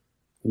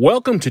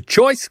Welcome to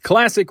Choice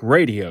Classic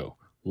Radio.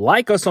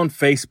 Like us on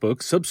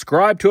Facebook,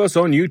 subscribe to us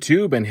on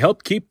YouTube, and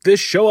help keep this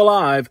show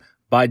alive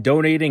by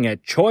donating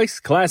at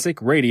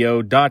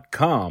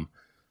choiceclassicradio.com.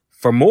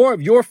 For more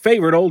of your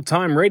favorite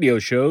old-time radio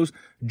shows,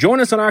 join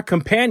us on our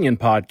companion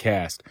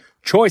podcast,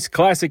 Choice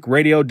Classic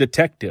Radio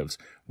Detectives,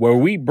 where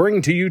we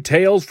bring to you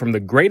tales from the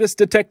greatest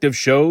detective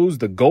shows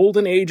the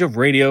golden age of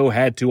radio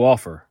had to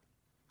offer.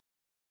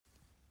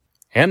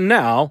 And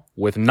now,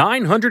 with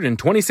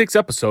 926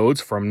 episodes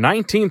from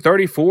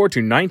 1934 to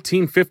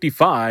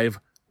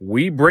 1955,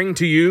 we bring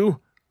to you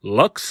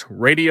Lux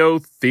Radio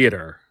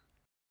Theater.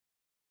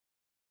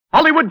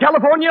 Hollywood,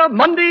 California,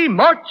 Monday,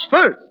 March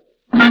 1st.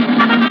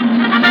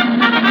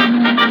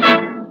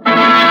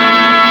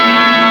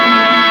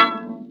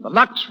 The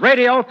Lux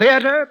Radio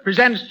Theater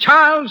presents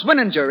Charles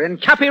Winninger in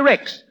Cappy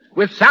Ricks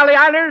with Sally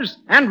Eilers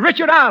and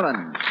Richard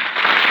Allen.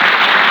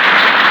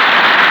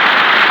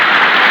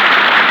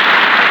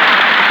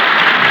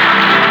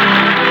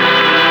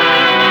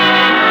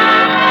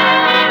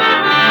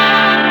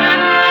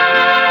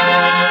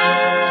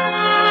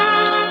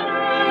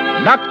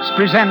 Lux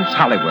presents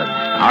Hollywood.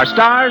 Our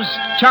stars,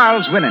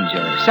 Charles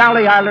Winninger,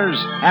 Sally Eilers,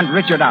 and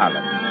Richard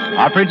Allen.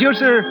 Our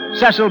producer,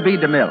 Cecil B.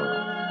 DeMille.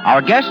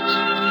 Our guests,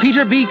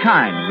 Peter B.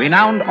 Kyne,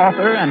 renowned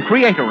author and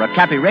creator of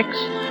Cappy Ricks,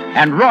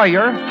 and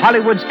Royer,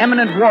 Hollywood's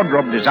eminent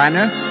wardrobe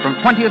designer from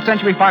 20th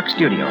Century Fox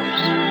Studios.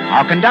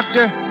 Our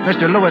conductor,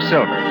 Mr. Louis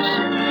Silvers.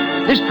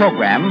 This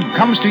program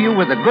comes to you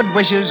with the good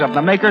wishes of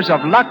the makers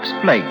of Lux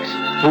Flakes,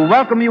 who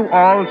welcome you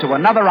all to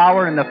another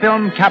hour in the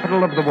film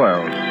capital of the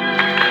world.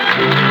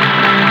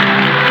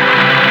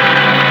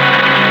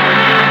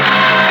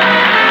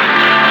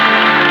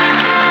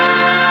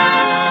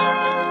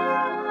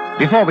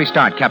 Before we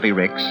start Cappy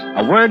Ricks,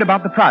 a word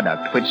about the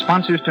product which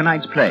sponsors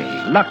tonight's play,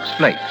 Lux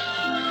Flakes.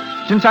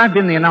 Since I've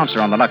been the announcer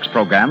on the Lux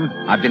program,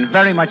 I've been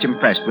very much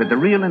impressed with the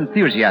real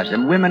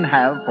enthusiasm women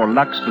have for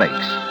Lux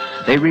Flakes.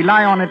 They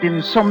rely on it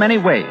in so many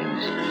ways,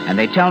 and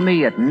they tell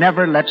me it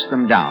never lets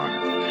them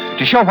down.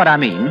 To show what I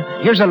mean,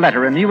 here's a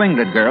letter a New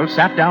England girl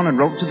sat down and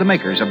wrote to the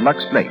makers of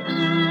Lux Flakes.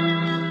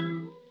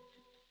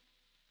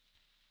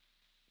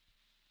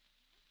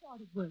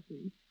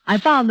 I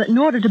found that in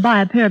order to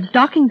buy a pair of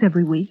stockings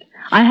every week,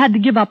 I had to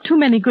give up too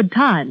many good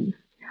times.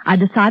 I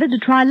decided to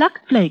try Lux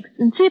Flakes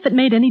and see if it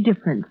made any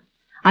difference.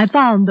 I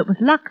found that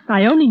with Lux,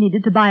 I only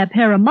needed to buy a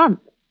pair a month.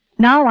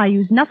 Now I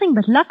use nothing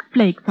but Lux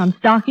Flakes on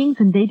stockings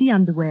and dainty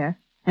underwear.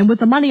 And with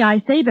the money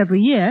I save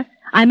every year,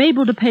 I'm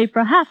able to pay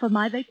for half of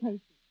my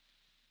vacation.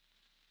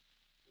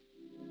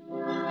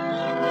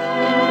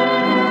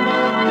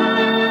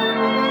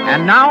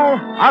 And now,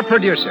 our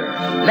producer.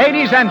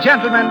 Ladies and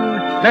gentlemen,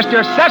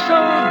 Mr.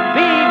 Cecil B.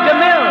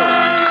 DeMille.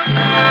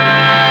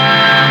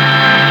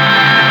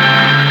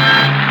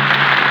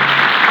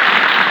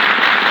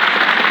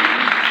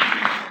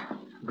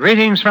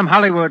 Greetings from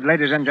Hollywood,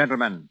 ladies and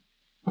gentlemen.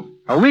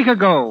 A week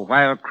ago,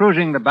 while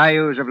cruising the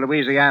bayous of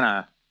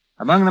Louisiana,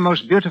 among the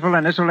most beautiful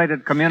and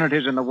isolated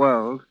communities in the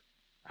world,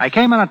 I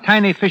came on a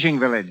tiny fishing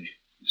village,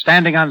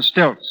 standing on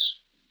stilts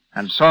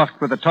and soft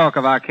with the talk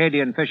of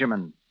Arcadian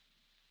fishermen.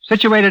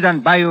 Situated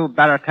on Bayou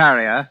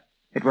Barataria,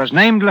 it was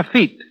named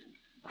Lafitte,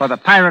 for the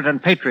pirate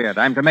and patriot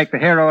I'm to make the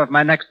hero of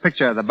my next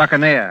picture, the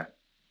Buccaneer.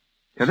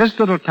 To this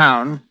little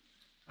town,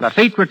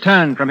 Lafitte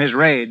returned from his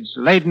raids,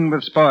 laden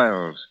with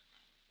spoils,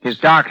 his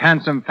dark,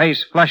 handsome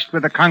face flushed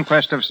with the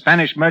conquest of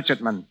Spanish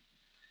merchantmen.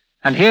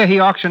 And here he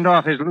auctioned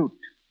off his loot.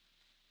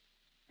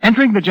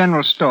 Entering the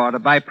general store to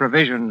buy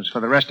provisions for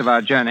the rest of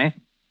our journey,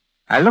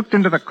 I looked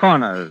into the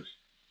corners,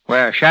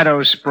 where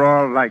shadows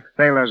sprawled like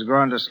sailors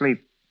gone to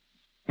sleep.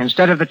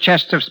 Instead of the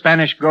chests of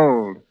Spanish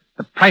gold,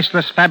 the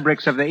priceless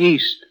fabrics of the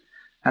East,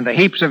 and the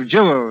heaps of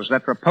jewels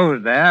that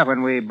reposed there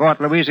when we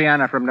bought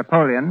Louisiana from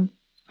Napoleon,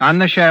 on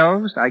the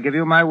shelves, I give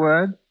you my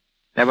word,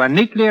 there were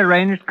neatly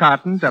arranged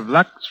cartons of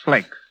Lux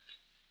Flakes.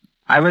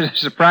 I was as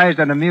surprised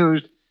and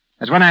amused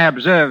as when I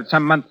observed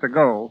some months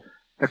ago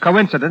the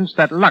coincidence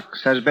that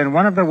Lux has been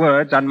one of the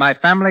words on my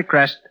family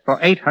crest for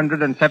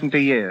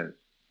 870 years.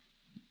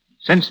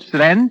 Since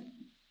then,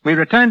 we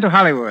returned to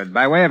Hollywood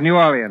by way of New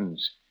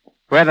Orleans,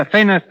 where the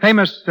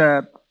famous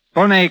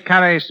Bonnet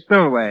Carré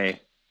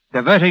Spillway,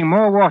 diverting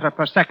more water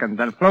per second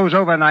than flows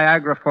over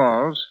Niagara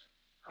Falls,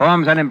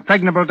 forms an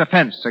impregnable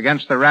defense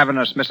against the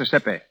ravenous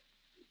Mississippi.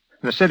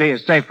 The city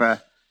is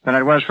safer than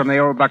it was from the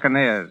old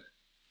buccaneers.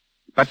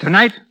 But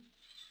tonight,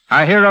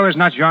 our hero is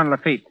not Jean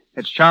Lafitte.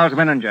 It's Charles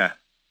Winninger,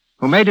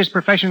 who made his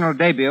professional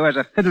debut as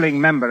a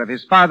fiddling member of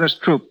his father's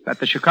troupe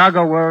at the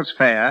Chicago World's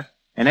Fair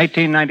in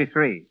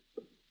 1893.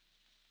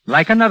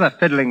 Like another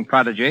fiddling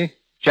prodigy,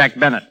 Jack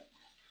Benny,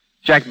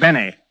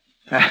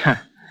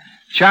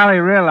 Charlie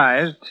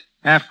realized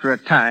after a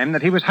time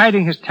that he was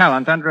hiding his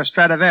talent under a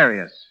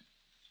Stradivarius.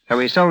 So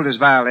he sold his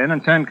violin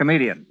and turned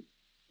comedian.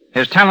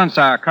 His talents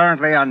are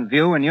currently on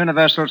view in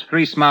Universal's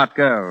Three Smart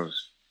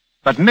Girls.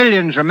 But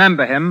millions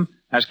remember him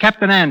as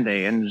Captain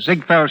Andy in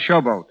Ziegfeld's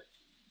Showboat.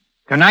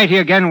 Tonight he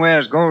again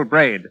wears gold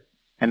braid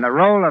in the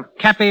role of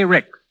Cappy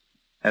Ricks,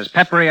 as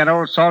peppery and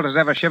old salt as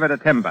ever shivered a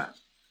timber.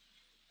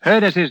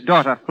 Heard as his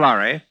daughter,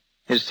 Florrie,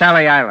 is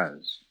Sally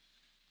Eilers,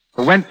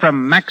 who went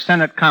from Mack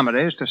Sennett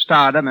comedies to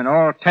stardom in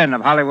all 10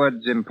 of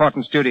Hollywood's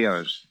important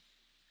studios,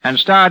 and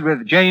starred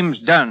with James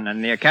Dunn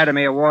in the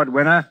Academy Award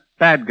winner,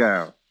 Bad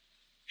Girl.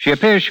 She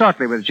appears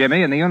shortly with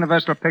Jimmy in the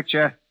Universal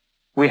picture,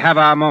 We Have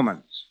Our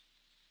Moments.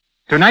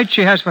 Tonight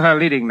she has for her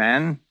leading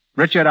man,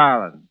 Richard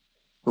Arlen,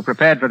 who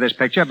prepared for this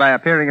picture by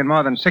appearing in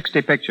more than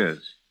 60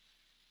 pictures.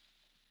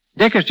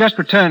 Dick has just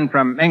returned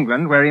from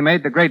England, where he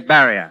made The Great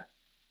Barrier.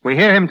 We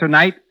hear him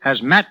tonight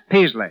as Matt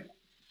Peasley.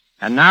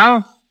 And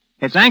now,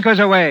 it's Anchors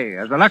Away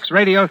as the Lux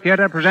Radio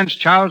Theater presents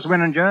Charles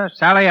Winninger,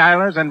 Sally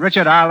Eilers, and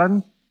Richard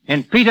Arlen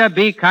in Peter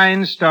B.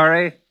 Kyne's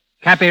story,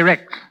 Cappy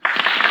Ricks.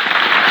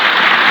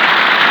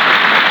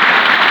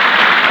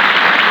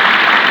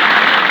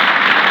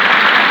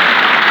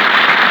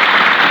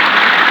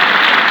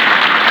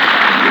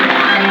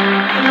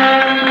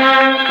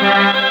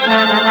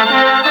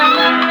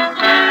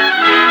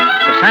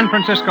 The San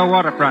Francisco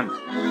waterfront,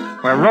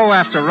 where row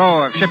after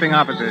row of shipping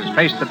offices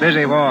face the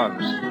busy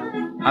wharves.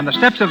 On the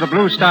steps of the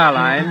Blue Star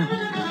Line,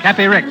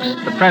 Cappy Ricks,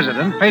 the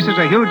president, faces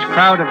a huge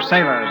crowd of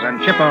sailors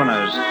and ship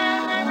owners.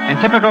 In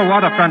typical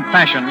waterfront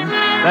fashion,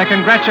 they're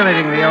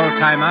congratulating the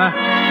old-timer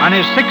on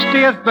his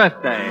 60th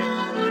birthday.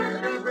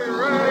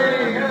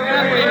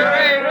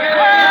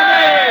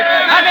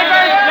 Happy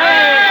birthday!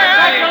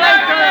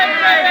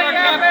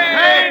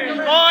 Thanks,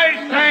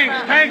 boys, thanks.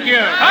 Thank you.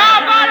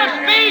 How about a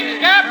speech,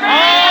 Captain?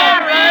 All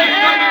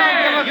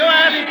right. You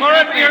asked for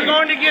it, you're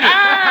going to get it.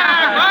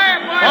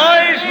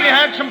 Boys, we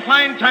had some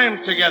fine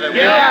times together. Oh,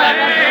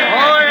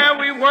 yeah,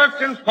 we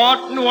worked and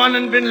fought and won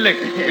and been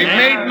licked. We've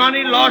made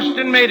money, lost,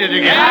 and made it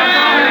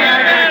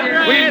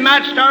again. We've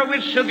matched our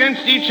wits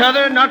against each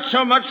other, not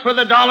so much for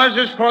the dollars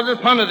as for the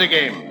fun of the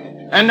game.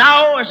 And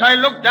now, as I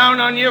look down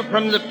on you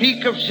from the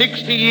peak of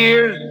 60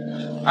 years,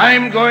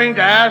 I'm going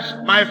to ask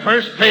my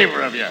first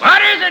favor of you.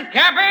 What is it,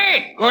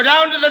 Cappy? Go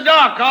down to the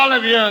dock, all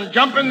of you, and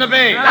jump in the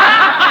bay. He's a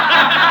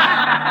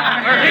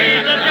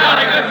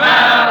jolly good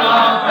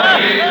fellow.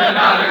 He's a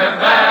jolly good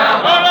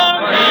fellow. So long,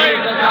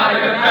 He's a jolly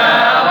good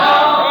fellow.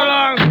 So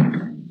long.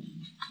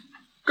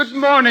 Good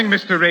morning,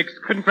 Mr. Ricks.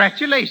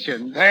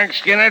 Congratulations. Thanks,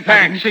 Skinner, I didn't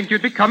thanks. think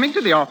you'd be coming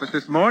to the office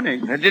this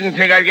morning. I didn't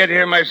think I'd get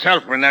here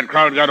myself when that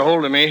crowd got a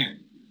hold of me.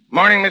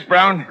 Morning, Miss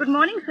Brown. Good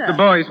morning, sir. The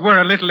boys were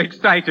a little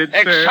excited,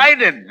 sir.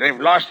 Excited. They've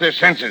lost their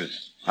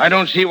senses. I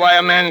don't see why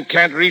a man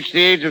can't reach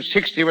the age of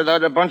 60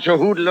 without a bunch of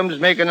hoodlums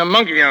making a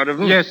monkey out of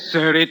him. Yes,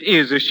 sir, it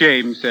is a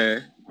shame,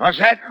 sir. What's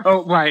that?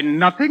 Oh, why,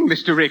 nothing,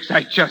 Mr. Ricks.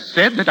 I just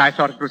said that I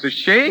thought it was a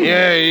shame.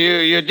 Yeah,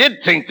 you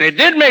did think they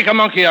did make a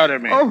monkey out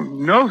of me. Oh,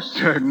 no,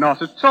 sir,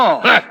 not at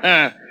all.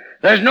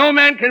 There's no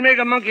man can make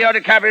a monkey out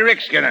of Cappy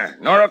Ricks, Skinner,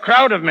 nor a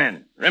crowd of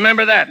men.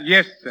 Remember that.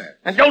 Yes, sir.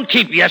 And don't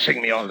keep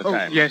yesing me all the Oh,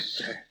 time. yes,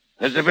 sir.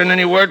 Has there been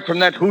any word from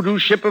that hoodoo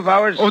ship of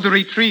ours? Oh, the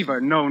retriever.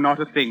 No,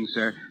 not a thing,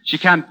 sir. She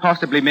can't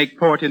possibly make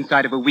port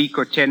inside of a week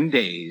or 10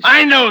 days.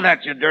 I know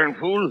that, you darn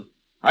fool.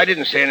 I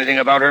didn't say anything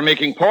about her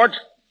making port,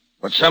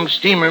 but some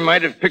steamer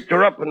might have picked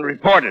her up and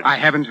reported. I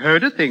haven't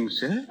heard a thing,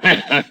 sir.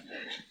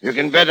 You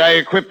can bet I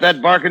equip that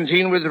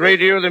barkentine with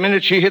radio the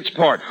minute she hits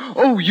port.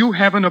 Oh, you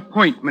have an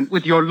appointment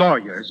with your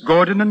lawyers,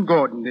 Gordon and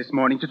Gordon, this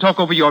morning to talk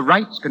over your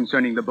rights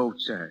concerning the boat,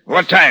 sir.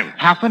 What time?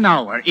 Half an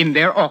hour in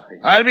their office.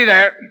 I'll be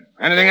there.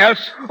 Anything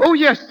else? Oh,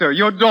 yes, sir.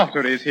 Your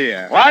daughter is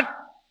here. What?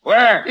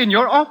 Where? In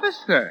your office,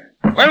 sir.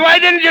 Well, why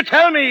didn't you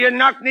tell me, you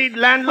knock-kneed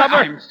landlubber?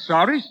 I'm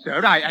sorry,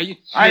 sir.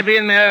 I'll be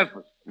in the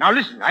office. Now,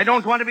 listen, I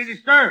don't want to be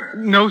disturbed.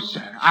 No,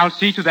 sir. I'll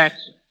see to that,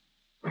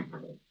 sir.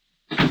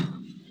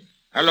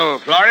 Hello,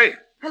 Florrie.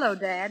 Hello,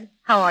 Dad.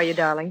 How are you,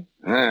 darling?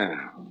 What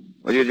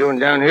are you doing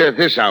down here at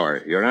this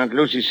hour? Your Aunt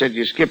Lucy said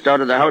you skipped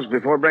out of the house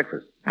before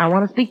breakfast. I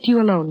want to speak to you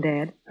alone,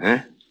 Dad. Huh?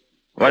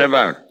 What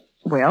about?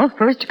 Well,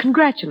 first to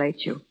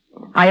congratulate you.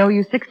 I owe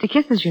you 60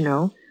 kisses, you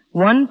know.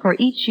 One for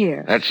each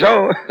year. That's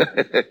so.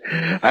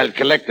 I'll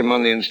collect them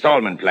on the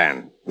installment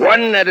plan.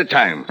 One at a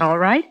time. All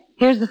right.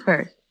 Here's the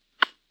first.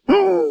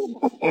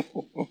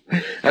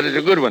 That is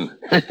a good one.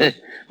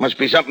 Must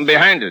be something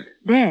behind it.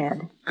 Dad.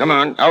 Come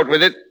on, out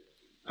with it.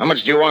 How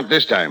much do you want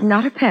this time?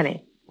 Not a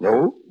penny.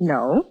 No?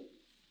 No.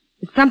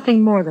 It's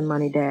something more than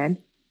money, Dad.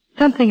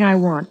 Something I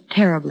want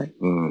terribly.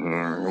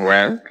 Mm-hmm.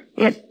 Well?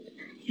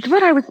 It's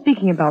what I was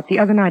speaking about the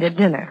other night at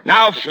dinner.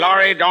 Now,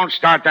 Florrie, don't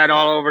start that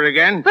all over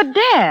again. But,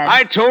 Dad...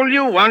 I told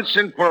you once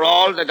and for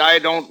all that I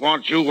don't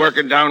want you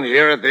working down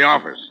here at the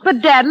office.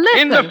 But, Dad, listen...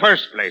 In the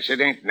first place,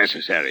 it ain't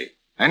necessary.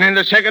 And in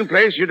the second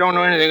place, you don't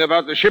know anything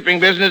about the shipping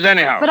business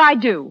anyhow. But I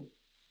do.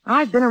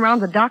 I've been around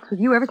the docks with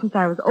you ever since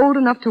I was old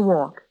enough to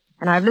walk.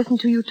 And I've listened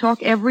to you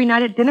talk every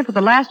night at dinner for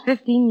the last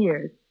 15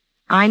 years.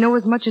 I know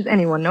as much as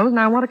anyone knows, and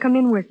I want to come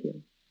in with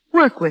you.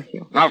 Work with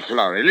you. Now,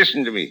 Florrie,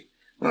 listen to me.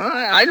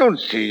 I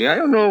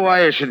don't know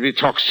why I should be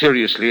talked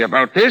seriously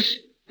about this.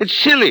 It's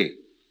silly.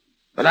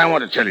 But I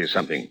want to tell you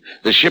something.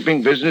 The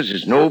shipping business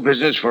is no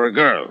business for a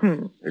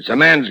girl. It's a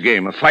man's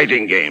game, a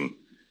fighting game.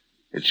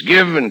 It's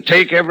give and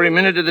take every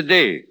minute of the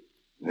day.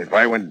 If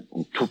I went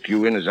and took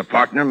you in as a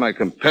partner, my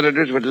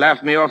competitors would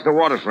laugh me off the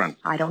waterfront.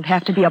 I don't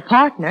have to be a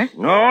partner.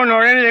 No,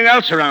 nor anything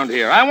else around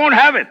here. I won't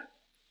have it.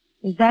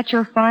 Is that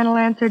your final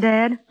answer,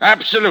 Dad?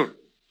 Absolute.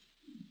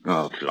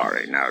 Oh,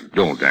 Florrie, now,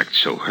 don't act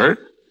so hurt.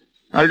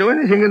 I'll do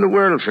anything in the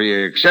world for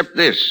you except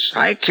this.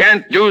 I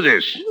can't do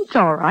this. It's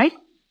all right.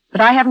 But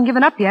I haven't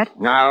given up yet.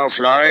 Now,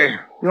 Florrie.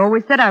 You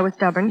always said I was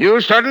stubborn.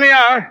 You certainly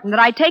are. And that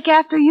I take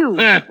after you.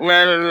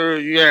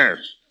 Yes.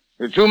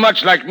 You're too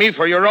much like me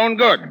for your own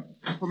good.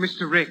 Oh,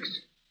 Mr. Ricks.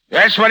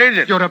 Yes, what is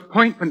it? Your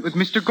appointment with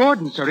Mr.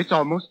 Gordon, sir. It's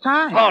almost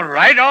time. All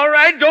right.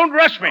 Don't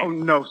rush me. Oh,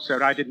 no,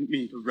 sir. I didn't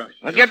mean to rush.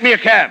 Well, get me a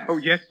cab. Oh,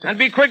 yes, sir. And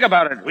be quick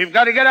about it. We've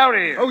got to get out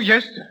of here. Oh,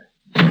 yes, sir.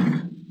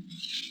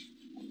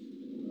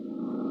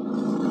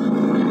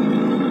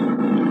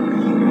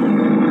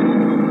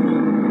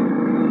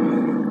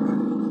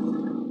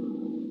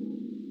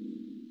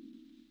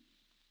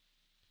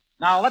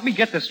 Now, let me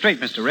get this straight,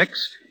 Mr.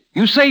 Ricks.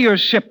 You say your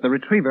ship, the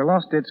Retriever,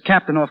 lost its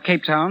captain off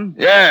Cape Town?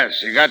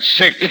 Yes, he got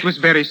sick. It was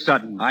very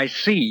sudden. I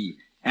see.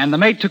 And the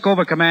mate took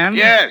over command?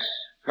 Yes.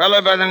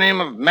 Fellow by the name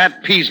of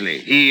Matt Peasley.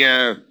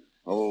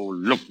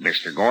 Look,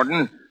 Mr.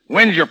 Gordon.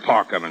 When's your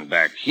pa coming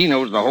back? He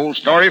knows the whole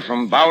story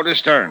from bow to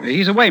stern.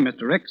 He's away,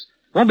 Mr. Ricks.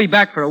 Won't be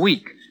back for a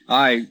week.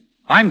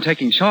 I'm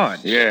taking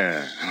charge.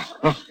 Yeah.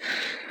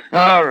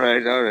 All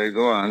right,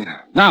 go on.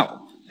 Now,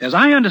 as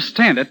I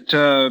understand it,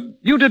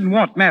 you didn't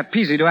want Matt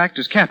Peasley to act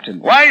as captain.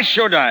 Why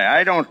should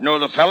I? I don't know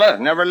the fella.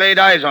 Never laid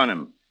eyes on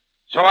him.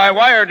 So I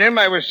wired him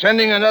I was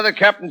sending another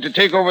captain to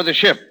take over the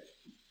ship.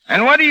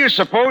 And what do you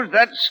suppose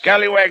that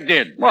scallywag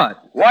did?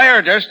 What?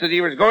 Wired us that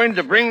he was going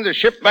to bring the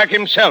ship back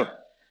himself.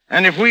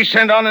 And if we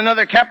sent on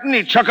another captain,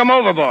 he'd chuck him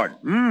overboard.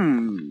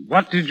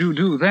 What did you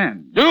do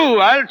then?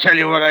 I'll tell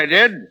you what I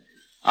did.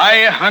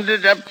 I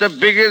hunted up the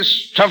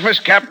biggest,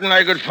 toughest captain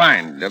I could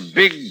find. A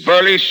big,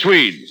 burly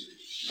Swede.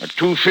 A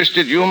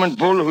two-fisted human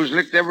bull who's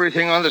licked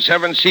everything on the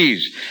seven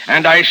seas.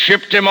 And I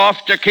shipped him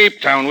off to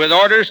Cape Town with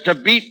orders to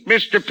beat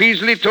Mr.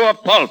 Peasley to a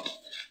pulp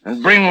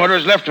and bring what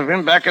was left of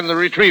him back in the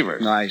Retriever.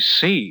 I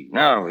see.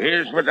 Now,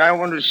 here's what I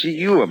want to see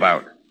you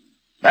about.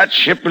 That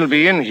ship will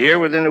be in here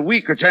within a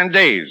week or 10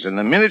 days, and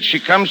the minute she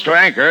comes to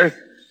anchor,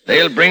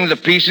 they'll bring the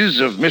pieces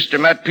of Mr.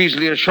 Matt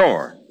Peasley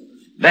ashore.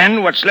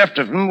 Then what's left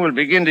of him will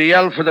begin to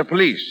yell for the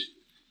police.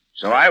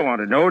 So I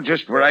want to know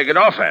just where I get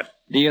off at.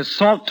 The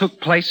assault took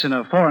place in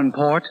a foreign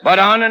port? But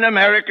on an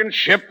American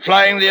ship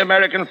flying the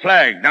American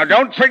flag. Now,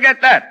 don't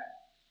forget that.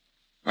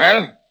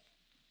 Well,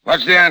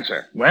 what's the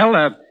answer?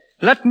 Well,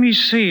 let me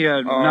see.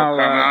 Come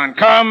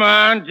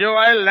on. Do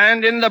I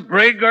land in the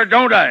brig or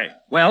don't I?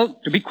 Well,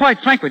 to be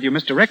quite frank with you,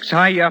 Mr. Ricks,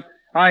 I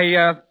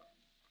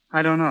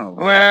don't know.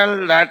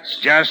 Well, that's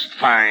just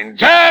fine.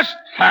 Just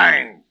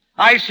fine.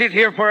 I sit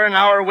here for an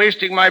hour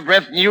wasting my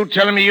breath and you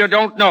telling me you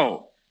don't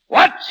know.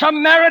 What's a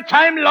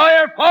maritime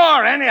lawyer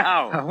for,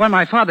 anyhow? When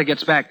my father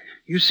gets back.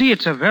 You see,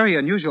 it's a very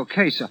unusual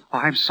case.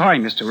 I'm sorry,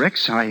 Mr.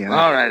 Ricks. All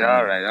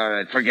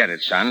right. Forget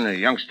it, son. A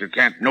youngster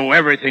can't know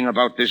everything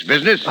about this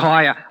business.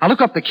 I'll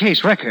look up the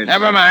case records.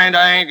 Never mind.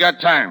 I ain't got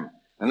time.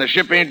 And the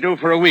ship ain't due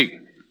for a week.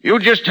 You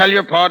just tell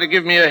your pa to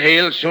give me a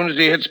hail as soon as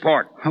he hits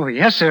port. Oh,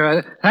 yes,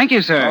 sir. Thank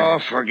you, sir. Oh,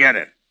 forget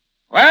it.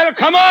 Well,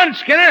 come on,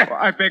 Skinner. Oh,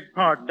 I beg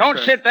pardon, Don't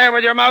sir. sit there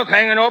with your mouth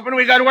hanging open.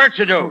 We got work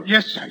to do. Oh,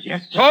 yes, sir.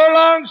 Yes, sir. So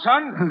long,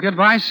 son.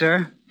 Goodbye,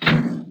 sir.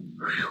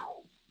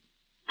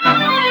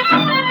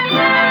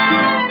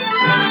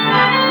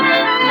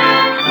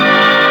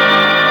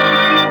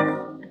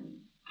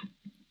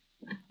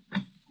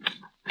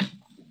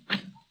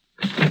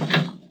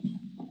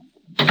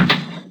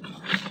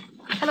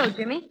 Hello,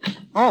 Jimmy.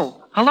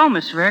 Oh, hello,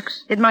 Miss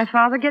Ricks. Did my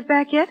father get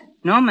back yet?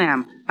 No,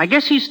 ma'am. I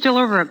guess he's still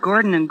over at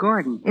Gordon and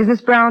Gordon. Is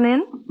Miss Brown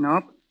in?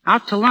 Nope.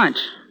 Out to lunch.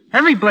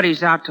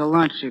 Everybody's out to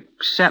lunch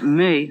except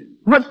me.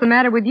 What's the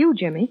matter with you,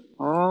 Jimmy?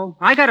 Oh,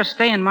 I gotta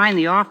stay and mind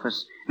the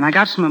office, and I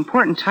got some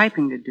important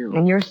typing to do.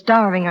 And you're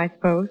starving, I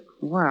suppose.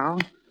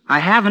 Well, I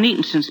haven't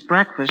eaten since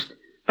breakfast,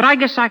 but I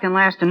guess I can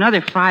last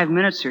another 5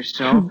 minutes or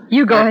so.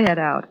 You go ahead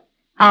out.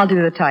 I'll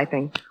do the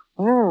typing.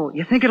 Oh,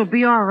 you think it'll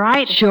be all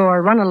right? Sure,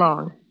 run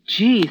along.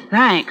 Gee,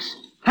 thanks.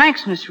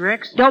 Thanks, Miss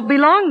Ricks. Don't be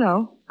long,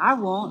 though. I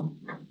won't.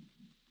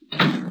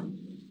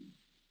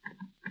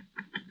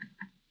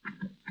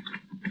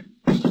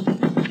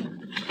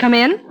 Come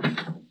in.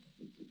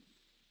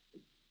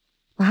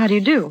 Well, how do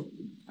you do?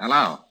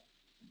 Hello.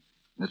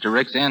 Mr.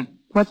 Ricks in?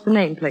 What's the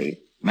name, please?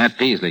 Matt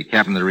Peasley,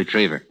 captain of the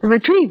Retriever. The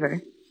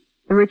Retriever?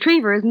 The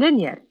Retriever isn't in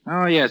yet.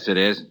 Oh, yes, it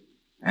is.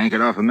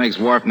 Anchored off of Meg's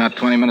Wharf not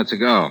 20 minutes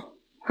ago.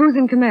 Who's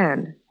in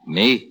command?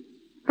 Me?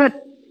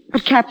 But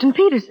Captain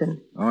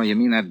Peterson. Oh, you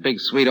mean that big,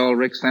 sweet old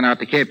Rick sent out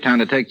to Cape Town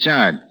to take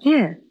charge?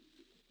 Yes.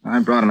 I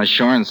brought him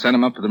ashore and sent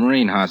him up to the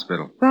Marine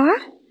Hospital.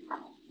 What?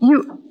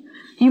 You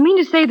mean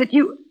to say that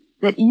you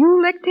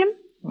licked him?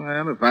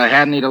 Well, if I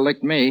hadn't, he'd have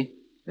licked me.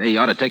 Hey, you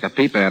ought to take a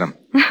peep at him.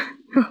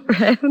 For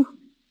heaven.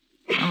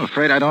 I'm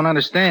afraid I don't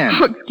understand.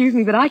 Oh, excuse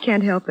me, but I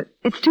can't help it.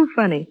 It's too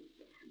funny.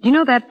 Do you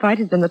know that fight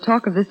has been the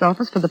talk of this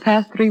office for the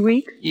past 3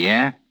 weeks?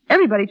 Yeah?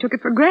 Everybody took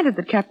it for granted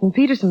that Captain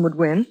Peterson would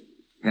win.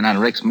 Been on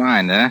Rick's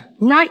mind, huh?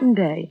 Night and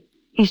day.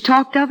 He's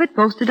talked of it,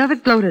 boasted of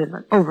it, gloated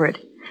over it.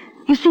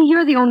 You see,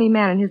 you're the only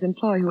man in his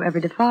employ who ever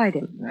defied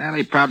him. Well,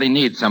 he probably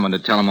needs someone to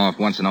tell him off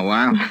once in a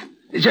while.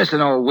 It's just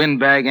an old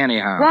windbag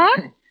anyhow.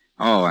 What?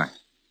 Oh,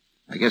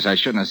 I guess I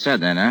shouldn't have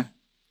said that, huh?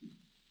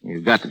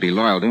 You've got to be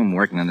loyal to him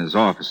working in his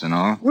office and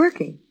all.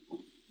 Working?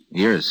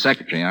 You're his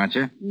secretary, aren't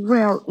you?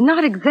 Well,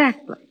 not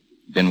exactly.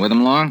 Been with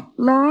him long?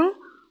 Long?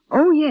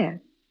 Oh, yes.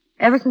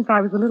 Ever since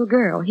I was a little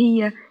girl.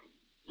 He's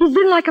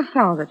been like a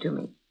father to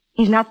me.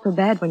 He's not so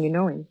bad when you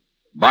know him.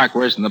 Bark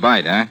worse than the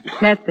bite, huh?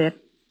 That's it.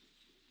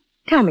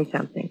 Tell me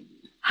something.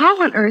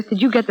 How on earth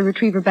did you get the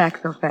retriever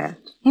back so fast?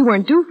 You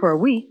weren't due for a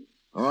week.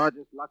 Oh,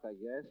 just luck, I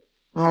guess.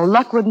 Oh,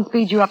 luck wouldn't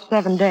speed you up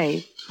 7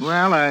 days.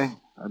 Well,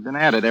 I've been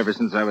at it ever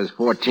since I was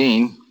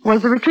 14.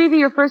 Was the retriever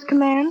your first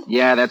command?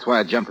 Yeah, that's why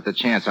I jumped at the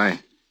chance.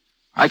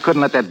 I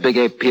couldn't let that Big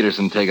Ape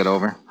Peterson take it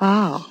over.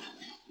 Oh.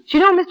 You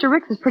know, Mr.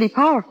 Ricks is pretty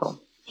powerful.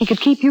 He could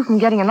keep you from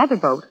getting another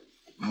boat.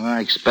 Well,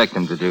 I expect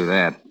him to do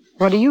that.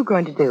 What are you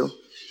going to do?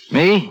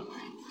 Me?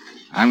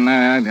 I'm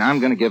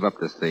going to give up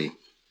the sea.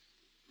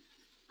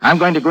 I'm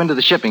going to go into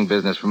the shipping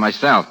business for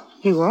myself.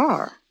 You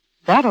are?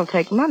 That'll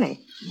take money.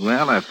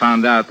 Well, I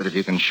found out that if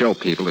you can show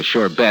people a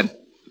sure bet,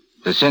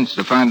 it's a cinch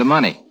to find the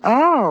money.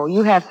 Oh,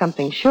 you have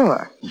something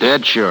sure.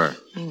 Dead sure.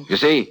 You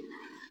see,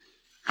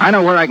 I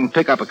know where I can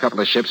pick up a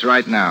couple of ships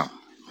right now.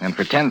 And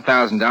for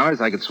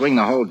 $10,000, I could swing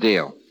the whole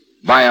deal.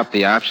 Buy up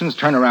the options,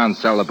 turn around and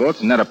sell the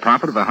boats, and net a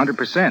profit of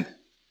 100%.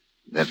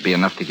 That'd be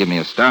enough to give me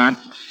a start.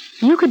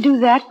 You could do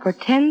that for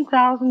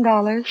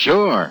 $10,000?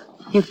 Sure.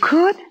 You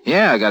could?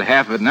 Yeah, I got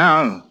half of it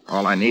now.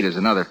 All I need is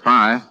another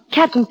 5.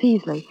 Captain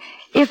Peasley,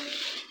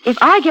 if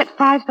I get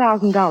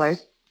 $5,000,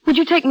 would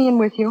you take me in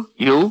with you?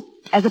 You?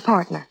 As a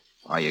partner.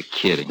 Are you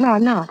kidding? No,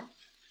 I'm not.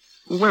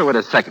 Where would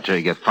a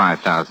secretary get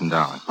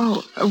 $5,000?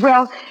 Oh,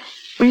 well,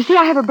 you see,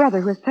 I have a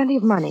brother who has plenty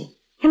of money.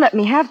 He'll let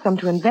me have some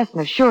to invest in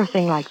a sure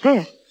thing like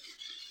this.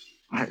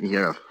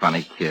 You're a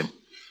funny kid.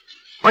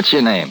 What's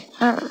your name?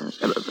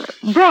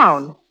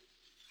 Brown.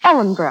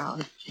 Ellen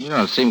Brown. You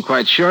don't seem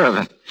quite sure of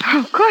it.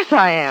 Of course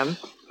I am.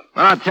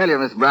 Well, I'll tell you,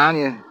 Miss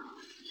Brown,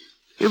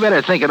 you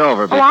better think it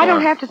over before... Oh, I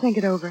don't have to think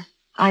it over.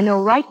 I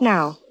know right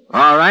now.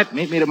 All right,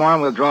 meet me tomorrow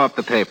and we'll draw up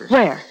the papers.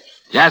 Where?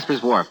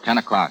 Jasper's Wharf, 10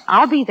 o'clock.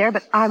 I'll be there,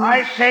 but I'm...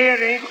 I say it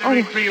ain't the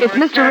retriever. It's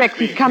Mr. Ricks.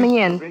 He's coming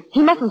in.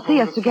 He mustn't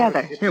see us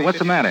together. Here, what's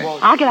the matter?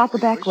 I'll get out the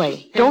back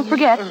way. Don't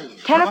forget,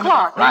 10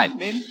 o'clock. Right.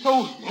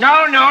 No.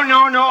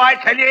 I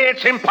tell you,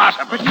 it's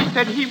impossible. But he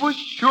said he was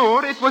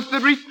sure it was the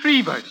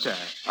retriever, sir.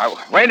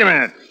 Oh, wait a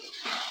minute.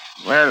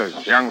 Well,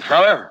 young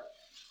fella,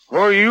 who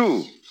are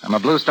you? I'm a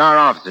Blue Star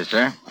officer,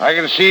 sir. I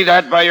can see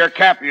that by your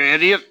cap, you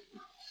idiot.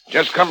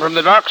 Just come from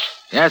the docks?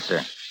 Yes,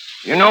 sir.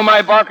 You know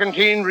my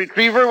barkentine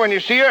retriever when you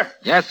see her?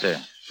 Yes, sir.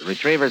 The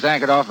retriever's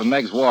anchored off of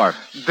Meg's Wharf.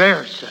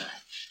 There, sir.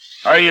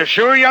 Are you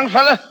sure, young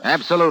fella?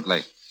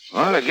 Absolutely.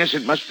 Well, I guess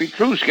it must be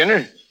true,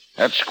 Skinner.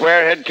 That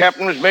squarehead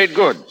captain was made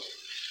good.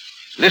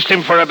 List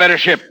him for a better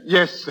ship.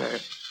 Yes, sir.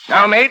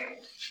 Now, mate,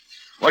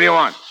 what do you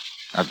want?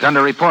 I've come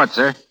to report,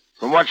 sir.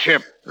 From what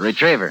ship? The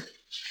retriever.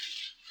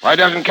 Why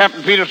doesn't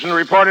Captain Peterson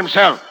report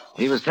himself?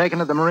 He was taken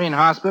to the Marine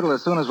Hospital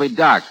as soon as we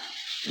docked.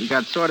 He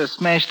got sort of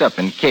smashed up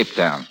in Cape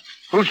Town.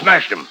 Who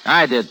smashed him?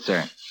 I did,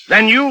 sir.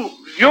 Then you're...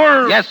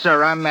 Yes,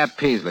 sir, I'm Matt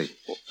Peasley.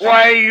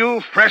 Why,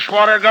 you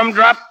freshwater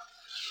gumdrop?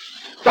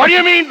 What do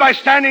you mean by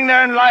standing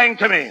there and lying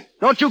to me?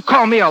 Don't you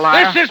call me a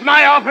liar. This is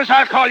my office.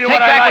 I'll call you Take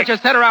what I back like. what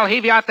you said or I'll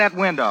heave you out that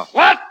window.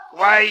 What?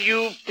 Why,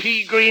 you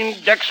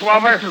pea-green deck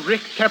swabber. Mr.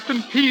 Ricks,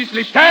 Captain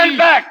Peasley, Stand please.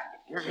 back.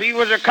 If he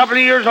was a couple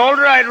of years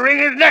older, I'd wring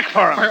his neck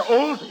for him. By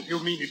older,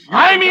 you mean it.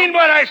 I mean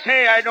what I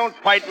say. I don't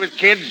fight with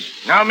kids.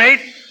 Now, mate,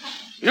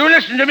 you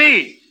listen to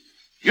me.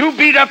 You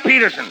beat up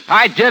Peterson.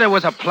 I did. It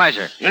was a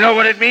pleasure. You know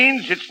what it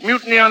means? It's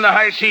mutiny on the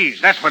high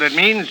seas. That's what it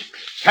means.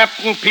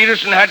 Captain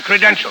Peterson had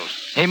credentials.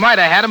 He might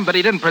have had them, but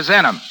he didn't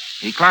present them.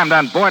 He climbed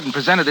on board and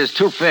presented his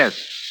 2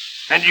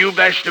 fists. And you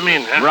bashed him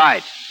in, huh?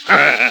 Right.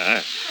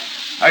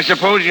 I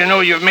suppose you know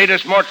you've made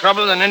us more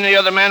trouble than any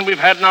other man we've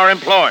had in our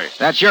employ.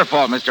 That's your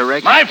fault, Mr.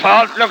 Ricks. My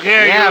fault? Look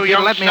here, yeah, you if you'd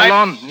young let me snipe.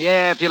 alone.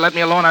 Yeah, if you'd let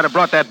me alone, I'd have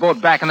brought that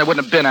boat back and there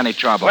wouldn't have been any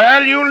trouble.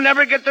 Well, you'll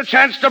never get the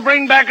chance to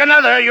bring back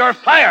another. You're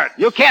fired.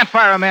 You can't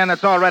fire a man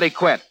that's already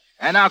quit.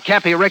 And now,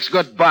 Cappy Ricks,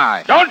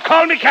 goodbye. Don't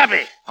call me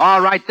Cappy.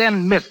 All right,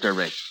 then, Mr.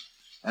 Ricks.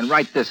 And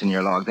write this in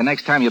your log. The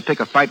next time you pick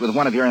a fight with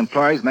one of your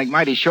employees, make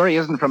mighty sure he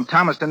isn't from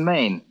Thomaston,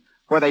 Maine,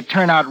 where they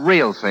turn out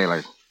real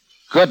sailors.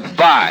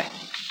 Goodbye.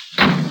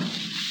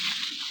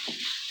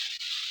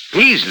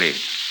 Peasley.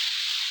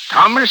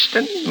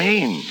 Thomaston,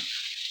 Maine.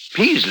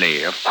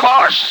 Peasley, of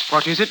course.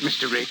 What is it,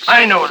 Mr. Ricks?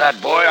 I know that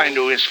boy. I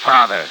knew his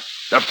father.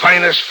 The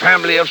finest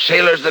family of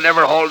sailors that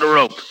ever hauled a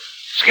rope.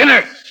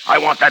 Skinner, I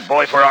want that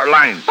boy for our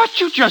line.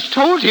 But you just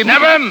told him...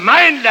 Never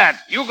mind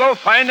that. You go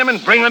find him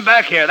and bring him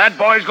back here. That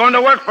boy's going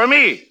to work for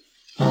me.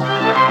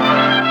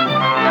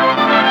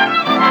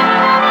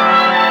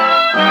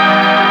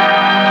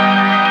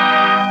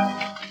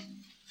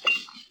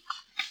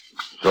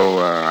 So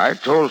I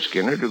told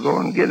Skinner to go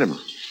and get him.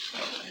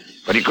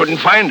 But he couldn't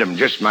find him.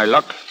 Just my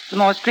luck. Some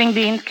more string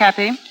beans,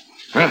 Cappy?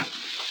 Huh?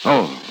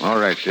 Oh, all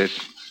right, sis.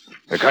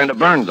 They're kind of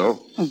burned, though.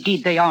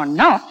 Indeed, they are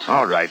not.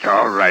 All right.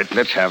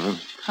 Let's have them.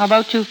 How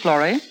about you,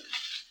 Florrie?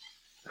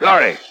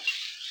 Florrie,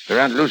 Your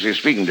Aunt Lucy is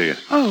speaking to you.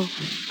 Oh,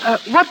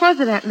 what was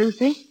it, Aunt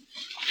Lucy?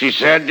 She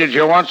said, did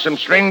you want some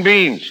string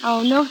beans?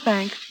 Oh, no,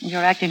 thanks.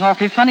 You're acting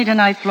awfully funny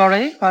tonight,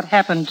 Florrie. What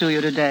happened to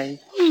you today?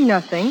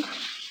 Nothing.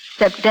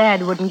 Except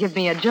Dad wouldn't give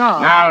me a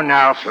job.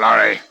 Now,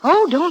 Florrie.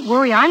 Oh, don't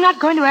worry. I'm not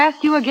going to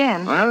ask you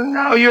again. Well,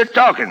 now you're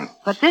talking.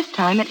 But this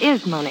time it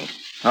is money.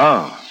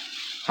 Oh,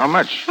 how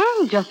much?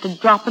 Oh, just a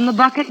drop in the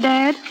bucket,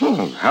 Dad.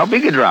 How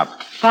big a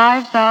drop?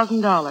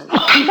 $5,000.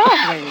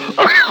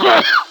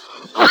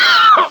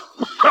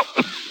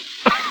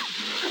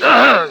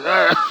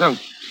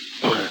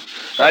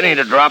 That ain't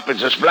a drop,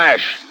 it's a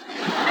splash.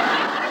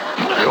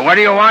 What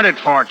do you want it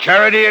for?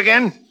 Charity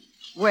again?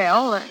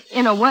 Well,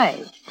 in a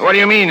way. What do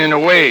you mean, in a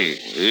way?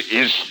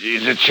 Is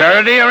it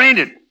charity or ain't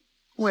it?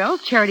 Well,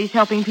 charity's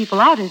helping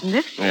people out, isn't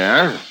it?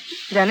 Yeah.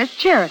 Then it's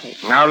charity.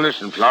 Now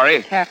listen,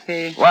 Florrie.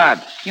 Cappy.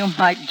 What? You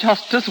might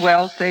just as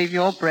well save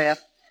your breath.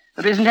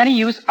 There isn't any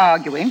use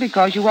arguing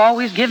because you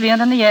always give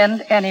in the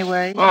end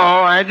anyway. Oh,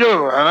 I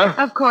do, huh?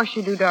 Of course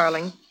you do,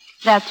 darling.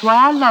 That's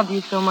why I love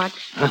you so much.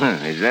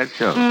 Is that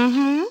so?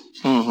 Mm-hmm.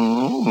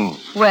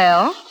 Mm-hmm.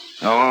 Well?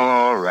 Oh,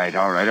 all right.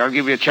 I'll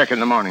give you a check in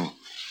the morning.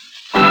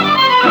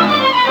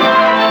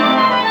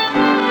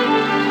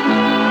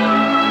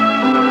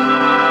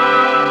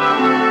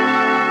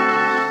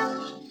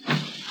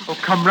 Oh,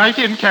 come right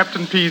in,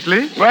 Captain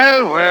Peasley.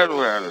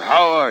 Well.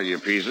 How are you,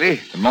 Peasley?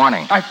 Good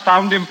morning. I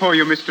found him for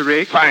you, Mr.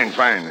 Rick. Fine.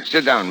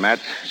 Sit down, Matt.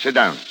 Sit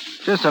down.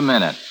 Just a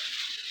minute.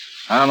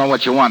 I don't know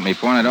what you want me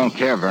for, and I don't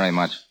care very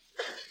much.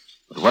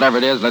 But whatever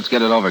it is, let's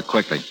get it over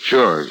quickly.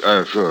 Sure.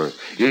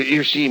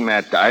 You see,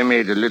 Matt, I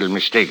made a little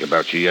mistake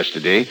about you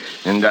yesterday,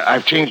 and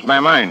I've changed my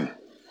mind.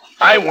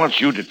 I want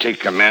you to take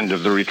command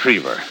of the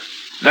Retriever.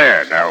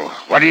 There, now.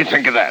 What do you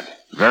think of that?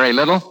 Very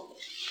little?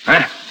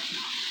 Huh?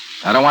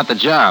 I don't want the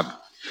job.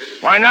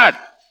 Why not?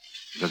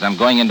 Because I'm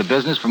going into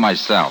business for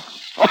myself.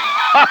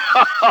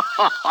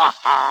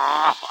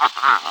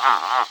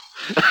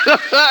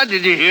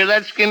 Did you hear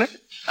that, Skinner?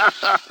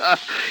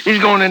 He's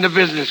going into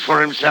business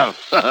for himself.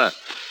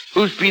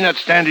 Whose peanut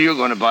stand are you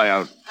going to buy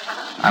out?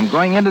 I'm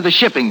going into the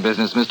shipping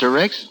business, Mr.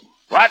 Ricks.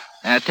 What?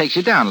 It takes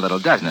you down a little,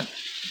 doesn't it?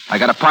 I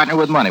got a partner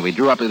with money. We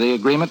drew up the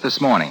agreement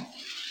this morning.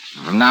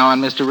 From now on,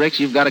 Mr. Ricks,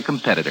 you've got a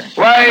competitor.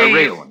 Why? A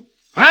real one.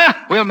 Huh?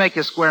 We'll make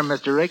you square,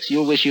 Mr. Ricks.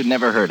 You'll wish you'd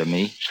never heard of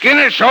me.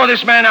 Skinner, show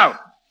this man out.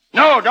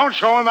 No, don't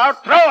show him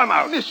out. Throw him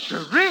out.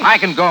 Mr. Ricks. I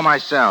can go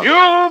myself.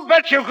 You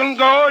bet you can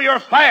go.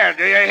 You're fired.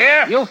 Do you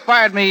hear? You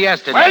fired me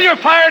yesterday. Well, you're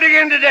fired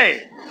again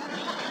today.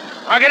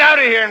 Now get out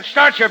of here and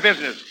start your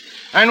business.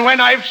 And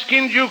when I've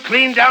skinned you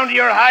clean down to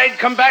your hide,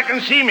 come back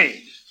and see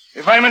me.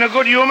 If I'm in a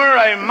good humor,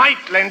 I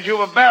might lend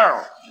you a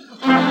barrel.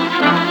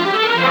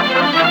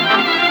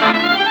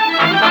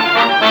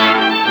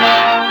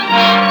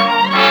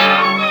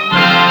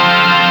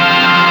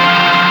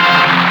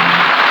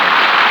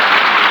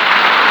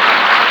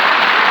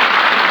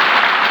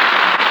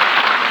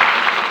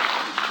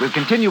 We'll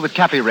continue with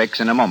Cappy Ricks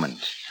in a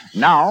moment.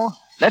 Now,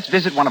 let's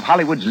visit one of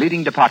Hollywood's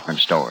leading department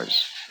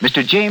stores.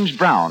 Mr. James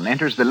Brown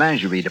enters the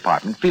lingerie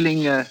department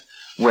feeling, a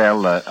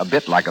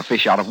bit like a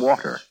fish out of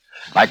water.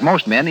 Like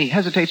most men, he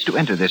hesitates to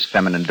enter this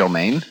feminine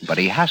domain, but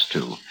he has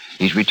to.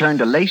 He's returned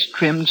a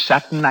lace-trimmed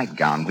satin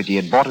nightgown which he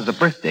had bought as a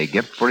birthday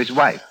gift for his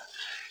wife.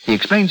 He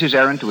explains his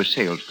errand to a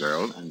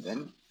salesgirl, and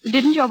then...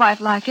 Didn't your wife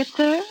like it,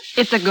 sir?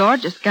 It's a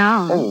gorgeous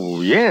gown.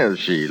 Oh, yes,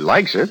 she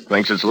likes it,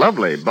 thinks it's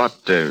lovely, but,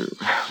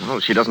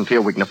 she doesn't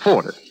feel we can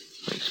afford it.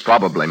 It's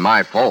probably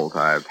my fault.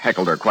 I've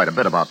heckled her quite a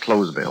bit about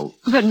clothes bills.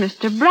 But,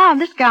 Mr. Brown,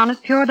 this gown is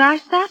pure dye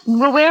satin.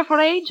 Will wear for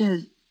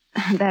ages.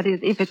 That is,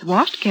 if it's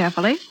washed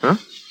carefully. Huh?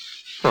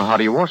 Well, how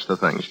do you wash the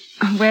things?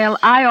 Well,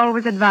 I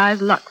always advise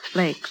Lux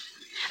Flakes.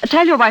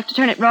 Tell your wife to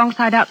turn it wrong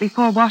side out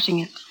before washing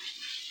it.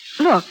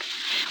 Look,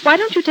 why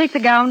don't you take the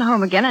gown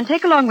home again and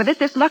take along with it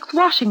this Lux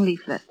washing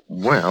leaflet?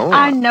 Well...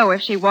 I know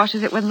if she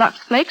washes it with Lux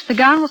Flakes, the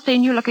gown will stay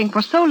new looking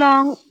for so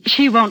long,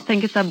 she won't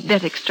think it's a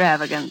bit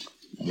extravagant.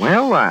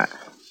 Well,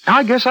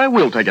 I guess I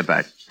will take it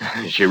back.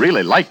 She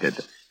really liked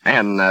it.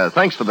 And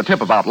thanks for the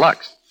tip about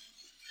Lux.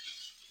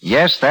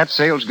 Yes, that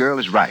salesgirl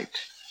is right.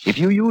 If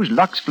you use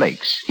Lux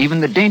Flakes, even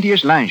the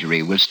daintiest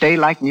lingerie will stay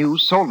like new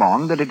so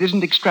long that it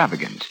isn't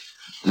extravagant.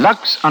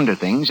 Lux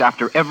underthings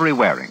after every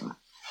wearing.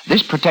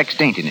 This protects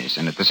daintiness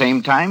and at the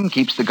same time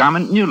keeps the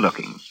garment new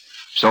looking.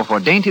 So for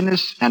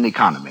daintiness and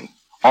economy,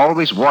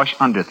 always wash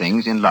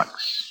underthings in Lux.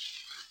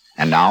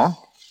 And now,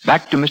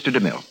 back to Mr.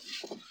 DeMille.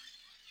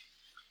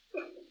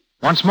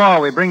 Once more,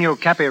 we bring you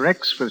Cappy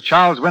Ricks with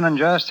Charles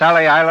Winninger,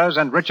 Sally Eilers,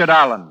 and Richard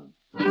Arlen.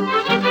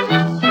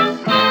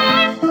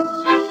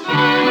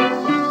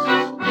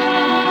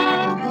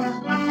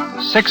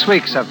 6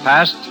 weeks have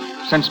passed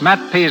since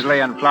Matt Peasley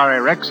and Florrie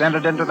Ricks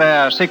entered into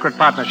their secret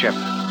partnership.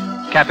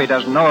 Cappy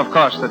doesn't know, of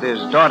course, that his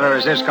daughter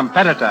is his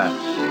competitor,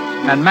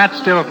 and Matt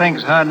still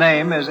thinks her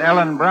name is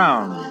Ellen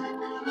Brown.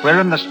 We're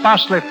in the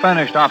sparsely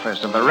furnished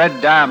office of the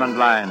Red Diamond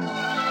Line,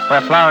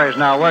 where Florrie is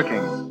now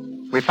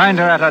working. We find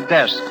her at her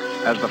desk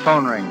as the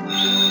phone rings.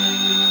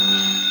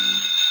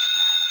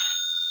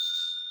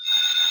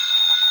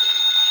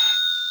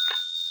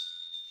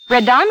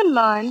 Red Diamond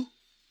Line.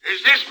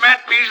 Is this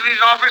Matt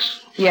Beasley's office?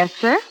 Yes,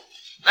 sir.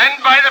 Then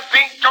by the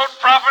pink-toed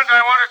prophet,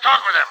 I want to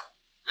talk with him.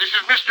 This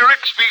is Mr.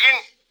 Rick speaking.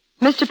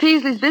 Mr.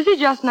 Peasley's busy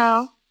just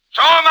now.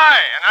 So am I,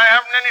 and I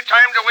haven't any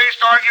time to waste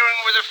arguing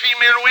with a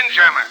female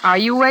windjammer. Are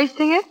you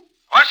wasting it?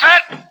 What's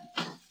that?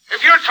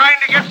 If you're trying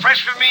to get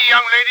fresh with me,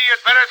 young lady,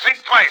 you'd better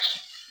think twice.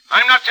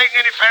 I'm not taking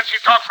any fancy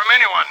talk from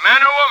anyone,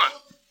 man or woman.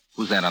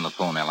 Who's that on the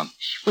phone, Ellen?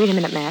 Wait a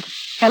minute, Matt.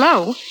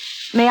 Hello?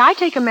 May I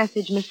take a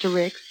message, Mr.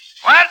 Ricks?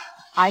 What?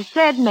 I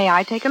said, may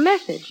I take a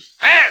message?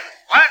 Hey,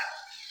 what?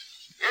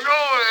 You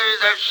know,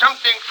 there's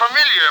something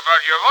familiar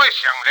about your voice,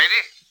 young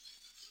lady.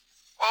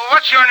 Well,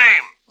 what's your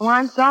name? Oh,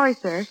 I'm sorry,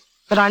 sir,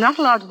 but I'm not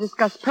allowed to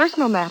discuss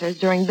personal matters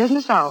during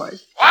business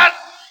hours. What?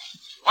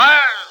 Well,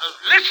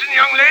 listen,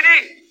 young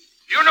lady.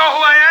 You know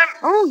who I am?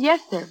 Oh,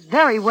 yes, sir.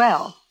 Very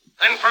well.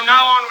 Then from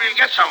now on, we'll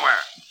get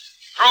somewhere.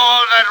 Throw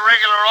all that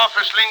regular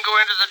office lingo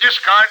into the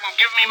discard and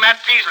give me Matt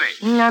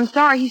Peasley. I'm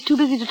sorry. He's too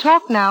busy to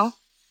talk now.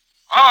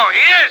 Oh, he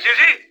is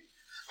he?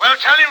 Well,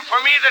 tell him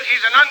for me that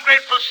he's an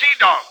ungrateful sea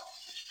dog.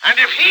 And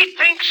if he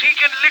thinks he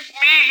can lick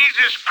me, he's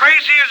as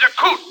crazy as a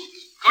coot.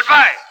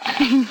 Goodbye.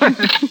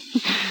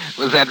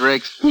 Was that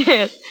Ricks?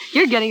 Yes.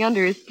 You're getting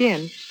under his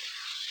skin.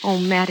 Oh,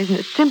 Matt, isn't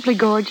it simply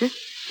gorgeous?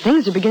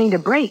 Things are beginning to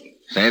break.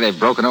 Say, they've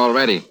broken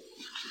already.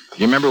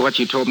 You remember what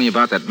you told me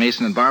about that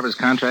Mason and Barber's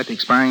contract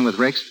expiring with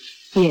Ricks?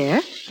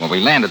 Yes? Well, we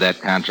landed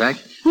that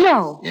contract.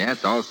 No. Yeah,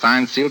 it's all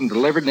signed, sealed, and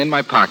delivered and in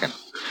my pocket.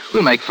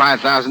 We'll make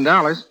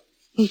 $5,000.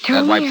 He told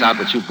That me... wipes out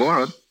what you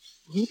borrowed.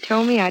 He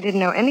told me I didn't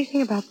know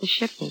anything about the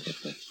shipment of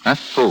this. Huh?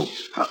 Who?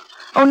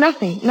 Oh,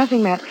 nothing.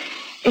 Nothing, Matt.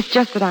 It's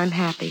just that I'm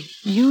happy.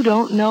 You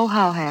don't know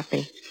how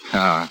happy.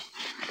 Oh.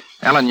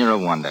 Ellen, you're a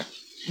wonder.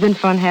 It's been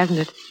fun, hasn't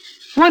it?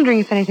 Wondering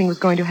if anything was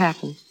going to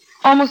happen.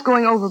 Almost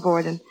going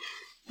overboard, and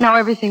now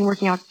everything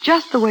working out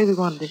just the way we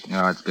wanted it.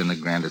 Oh, it's been the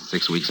grandest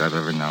 6 weeks I've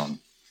ever known.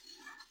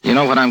 You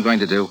know what I'm going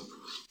to do?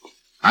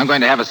 I'm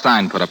going to have a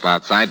sign put up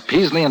outside,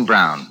 Peasley and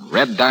Brown,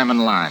 Red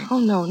Diamond Line. Oh,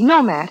 no.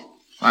 No, Matt.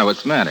 Why,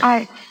 what's the matter?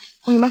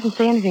 Well, you mustn't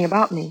say anything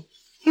about me.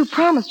 You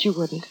promised you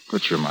wouldn't.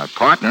 But you're my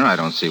partner. I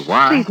don't see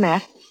why. Please,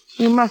 Matt.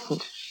 You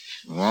mustn't.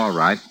 All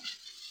right.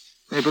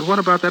 Hey, but what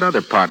about that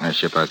other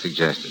partnership I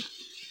suggested?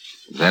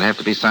 Does that have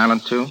to be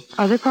silent, too?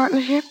 Other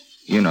partnership?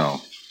 You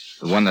know,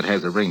 the one that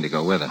has a ring to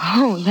go with it.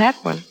 Oh, that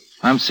one.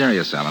 I'm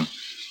serious, Ellen.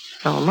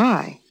 So am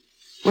I.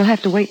 We'll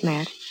have to wait,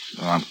 Matt.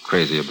 Oh, I'm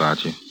crazy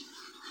about you.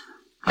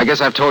 I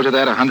guess I've told you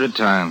that 100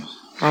 times.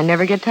 I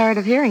never get tired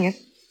of hearing it.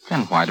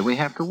 Then why do we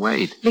have to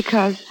wait?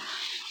 Because...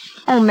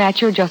 Oh,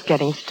 Matt, you're just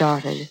getting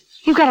started.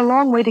 You've got a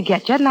long way to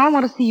get yet, and I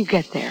want to see you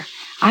get there.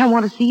 I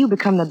want to see you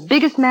become the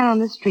biggest man on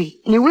this street.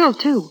 And you will,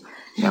 too.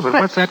 Yeah, but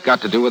what's that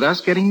got to do with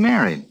us getting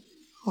married?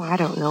 Oh, I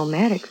don't know,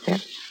 Matt,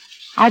 except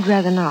I'd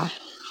rather not.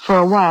 For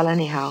a while,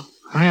 anyhow.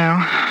 Well,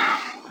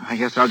 I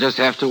guess I'll just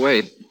have to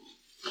wait.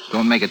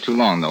 Don't make it too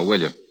long, though,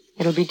 will you?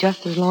 It'll be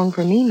just as long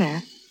for me,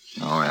 Matt.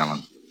 Oh,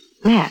 Ellen.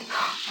 Matt.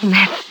 Oh,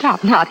 Matt,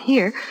 stop. Not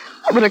here.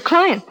 What would a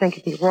client think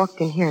if he walked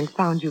in here and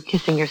found you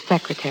kissing your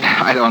secretary?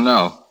 I don't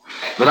know.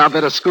 But I'll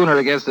bet a schooner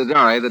against the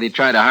door that he'd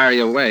try to hire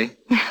you away.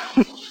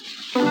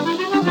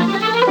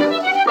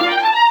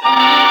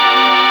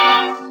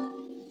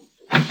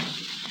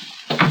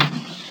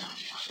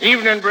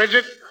 Evening,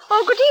 Bridget.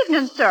 Oh, good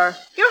evening, sir.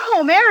 You're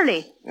home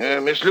early.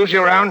 Miss Lucy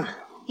around?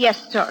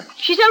 Yes, sir.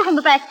 She's out on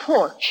the back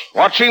porch.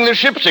 Watching the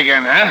ships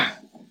again, huh?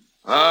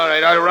 All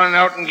right, I'll run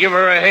out and give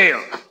her a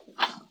hail.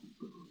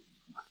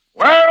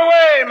 Where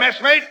away,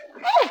 messmate?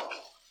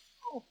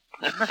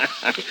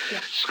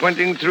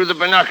 Squinting through the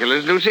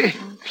binoculars, Lucy?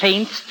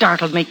 Plain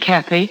startled me,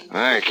 Cappy.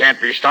 I can't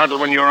be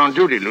startled when you're on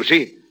duty,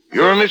 Lucy.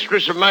 You're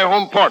mistress of my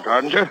home port,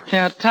 aren't you?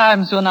 There are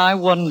times when I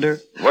wonder.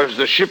 Was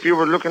the ship you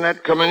were looking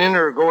at coming in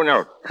or going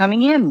out?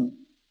 Coming in.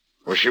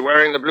 Was she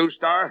wearing the blue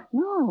star?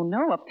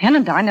 No, a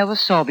pennant I never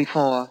saw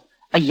before.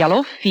 A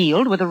yellow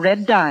field with a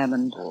red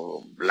diamond.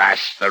 Oh,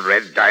 blast the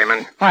red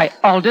diamond. Why,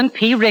 Alden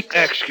P. Ricks.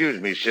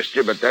 Excuse me,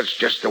 sister, but that's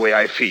just the way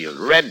I feel.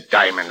 Red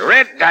diamond,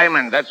 red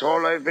diamond. That's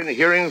all I've been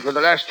hearing for the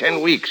last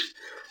 10 weeks.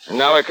 And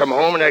now I come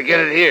home and I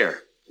get it here.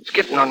 It's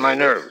getting on my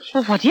nerves.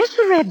 Well, what is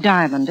the red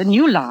diamond? A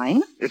new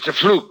line? It's a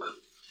fluke.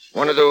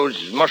 One of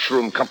those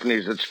mushroom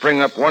companies that spring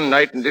up one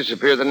night and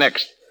disappear the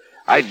next.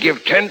 I'd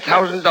give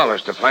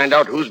 $10,000 to find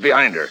out who's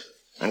behind her.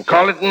 And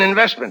call it an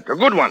investment, a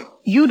good one.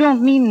 You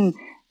don't mean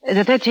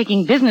that they're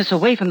taking business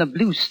away from the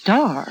Blue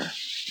Star?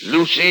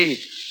 Lucy,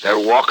 they're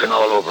walking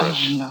all over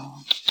us. No.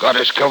 Got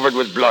us covered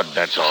with blood,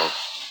 that's all.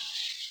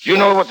 Do you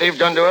know what they've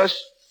done to us?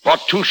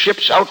 Bought 2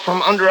 ships out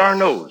from under our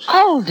nose.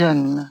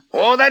 Alden.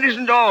 Oh, that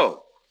isn't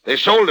all. They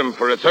sold them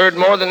for 1/3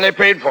 more than they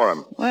paid for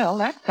them. Well,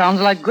 that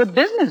sounds like good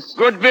business.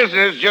 Good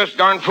business, just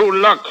darn fool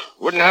luck.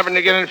 Wouldn't happen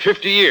again in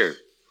 50 years.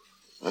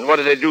 And what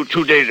did they do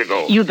 2 days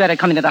ago? You'd better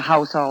come into the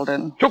house,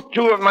 Alden. Took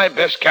 2 of my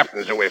best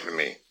captains away from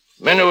me.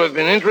 Men who have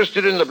been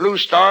interested in the Blue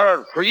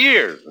Star for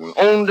years and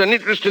owned an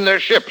interest in their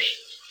ships.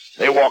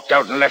 They walked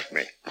out and left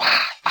me.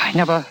 I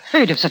never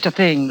heard of such a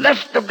thing.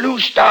 Left the Blue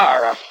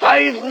Star, a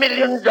 $5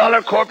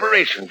 million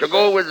corporation, to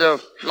go with a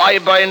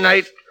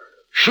fly-by-night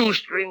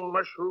shoestring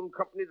mushroom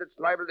company that's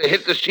liable to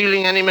hit the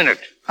ceiling any minute.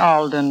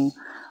 Alden,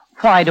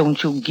 Why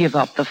don't you give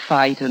up the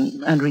fight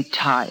and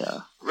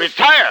retire?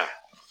 Retire?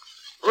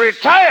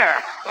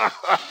 Retire?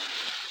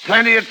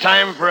 Plenty of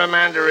time for a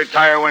man to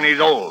retire when he's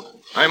old.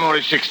 I'm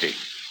only 60.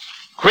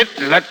 Quit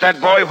and let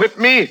that boy whip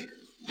me?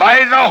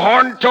 By the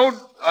horn toad,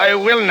 I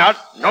will not.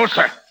 No,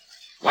 sir.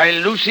 Why,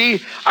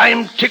 Lucy,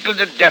 I'm tickled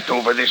to death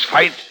over this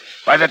fight.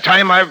 By the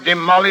time I've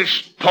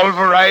demolished,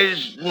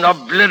 pulverized, and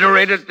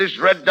obliterated this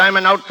Red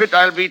Diamond outfit,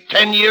 I'll be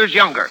 10 years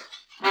younger.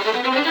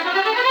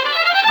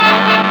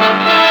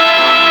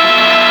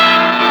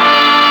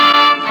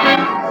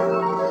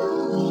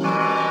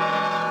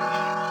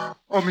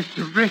 Oh,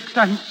 Mr. Ricks,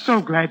 I'm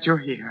so glad you're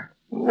here.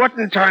 What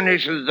in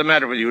tarnation is the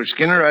matter with you,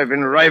 Skinner? I've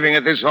been arriving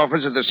at this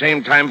office at the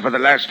same time for the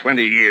last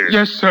 20 years.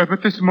 Yes, sir,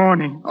 but this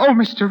morning... Oh,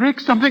 Mr.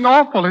 Ricks, something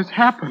awful has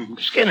happened.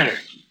 Skinner,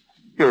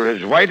 you're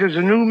as white as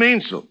a new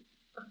mainsail.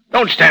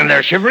 Don't stand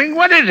there shivering.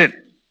 What is it?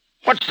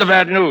 What's the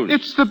bad news?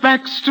 It's the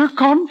Baxter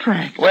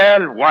contract.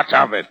 Well, what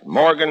of it?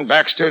 Morgan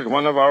Baxter's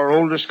one of our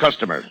oldest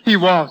customers. He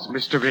was,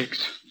 Mr.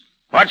 Ricks.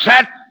 What's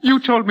that? You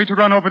told me to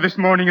run over this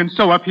morning and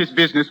sew up his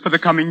business for the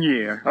coming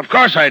year. Of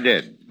course I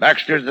did.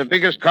 Baxter's the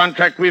biggest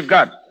contract we've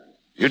got.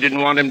 You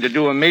didn't want him to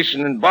do a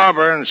mason and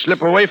barber and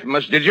slip away from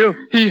us, did you?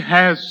 He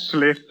has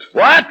slipped.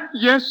 What?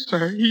 Yes,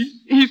 sir.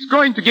 He's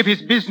going to give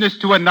his business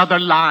to another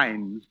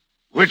line.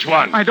 Which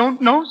one? I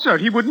don't know, sir.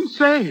 He wouldn't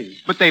say.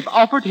 But they've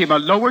offered him a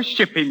lower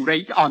shipping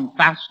rate on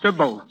faster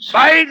boats.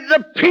 By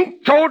the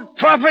pink-toed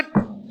prophet!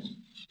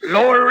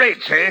 Lower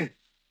rates, eh?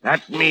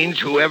 That means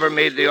whoever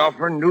made the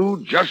offer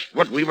knew just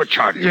what we were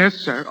charging. Yes,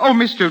 sir. Oh,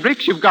 Mr.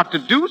 Ricks, you've got to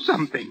do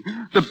something.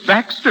 The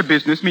Baxter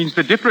business means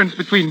the difference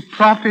between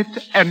profit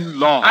and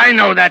loss. I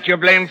know that, you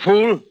blame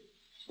fool.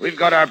 We've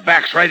got our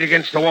backs right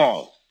against the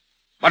wall.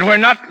 But we're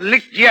not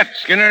licked yet,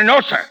 Skinner.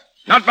 No, sir.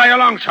 Not by a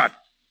long shot.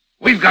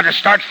 We've got to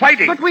start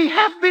fighting. But we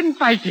have been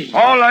fighting.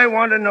 All I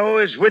want to know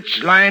is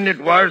which line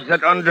it was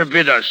that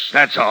underbid us.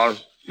 That's all.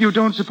 You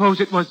don't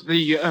suppose it was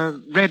the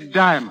Red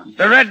Diamond?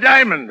 The Red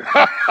Diamond?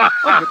 Oh,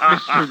 but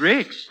Mr.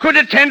 Ricks. Could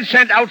a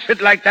 10-cent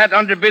outfit like that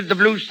underbid the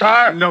Blue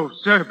Star? No,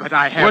 sir, but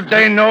I have... Would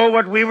they know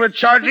what we were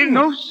charging?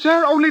 No,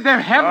 sir, only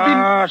there have been...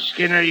 Ah,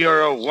 Skinner,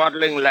 you're a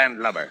waddling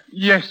landlubber.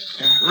 Yes,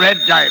 sir. Red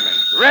Diamond.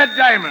 Red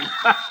Diamond.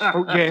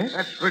 Oh, yes?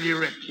 That's pretty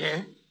rich,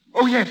 yes?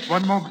 Oh, yes,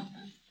 one moment.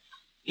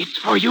 It's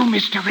for you,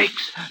 Mr.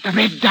 Ricks. The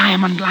Red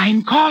Diamond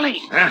line calling.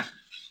 Huh?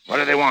 What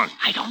do they want?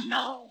 I don't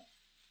know.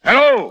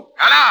 Hello?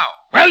 Hello.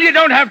 Well, you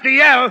don't have to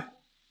yell.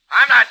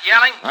 I'm not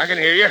yelling. I can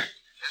hear you.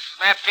 This is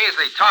Matt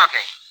Peasley talking.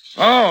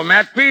 Oh,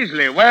 Matt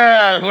Peasley.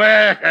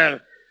 Well.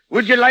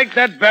 Would you like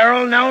that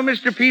barrel now,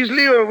 Mr.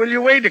 Peasley, or will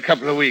you wait a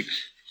couple of weeks?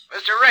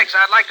 Mr. Ricks,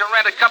 I'd like to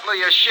rent a couple of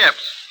your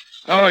ships.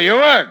 Oh, you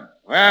would?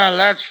 Well,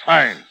 that's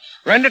fine.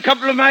 Rent a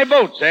couple of my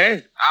boats, eh?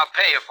 I'll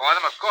pay you for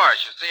them, of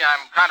course. You see,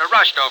 I'm kind of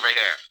rushed over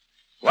here.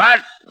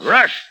 What?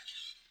 Rush?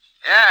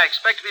 Yeah, I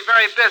expect to be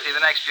very busy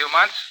the next few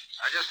months.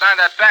 I just signed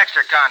that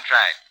Baxter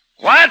contract.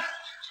 What?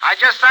 I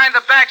just signed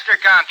the Baxter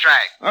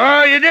contract.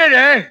 Oh, you did,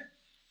 eh?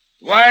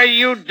 Why,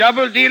 you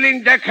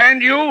double-dealing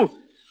deckhand, you.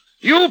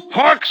 You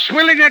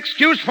pork-swilling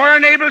excuse for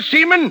an able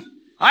seaman.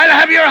 I'll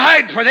have your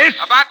hide for this.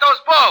 About those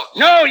boats?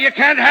 No, you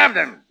can't have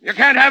them. You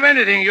can't have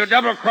anything, you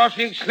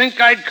double-crossing,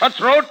 slink-eyed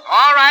cutthroat.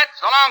 All right.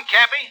 So long,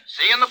 Cappy.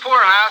 See you in the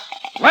poorhouse.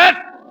 What?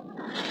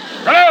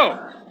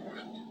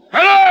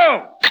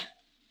 Hello?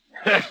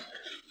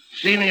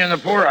 See me in the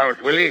poorhouse,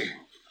 will you?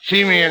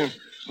 See me in...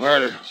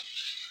 Well,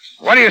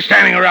 what are you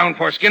standing around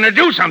for, Skinner?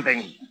 Do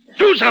something.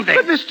 Do something.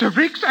 But, Mr.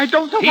 Ricks, I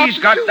don't know what to do. He's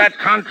got that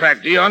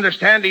contract. Do you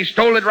understand? He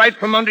stole it right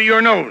from under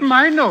your nose.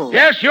 My nose?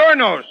 Yes, your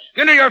nose.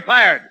 Skinner, you're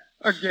fired.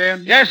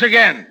 Again? Yes,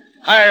 again.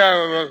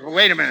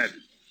 Wait a minute.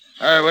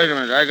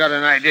 I got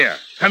an idea.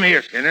 Come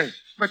here, Skinner.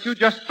 But you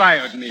just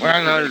fired me.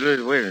 Well,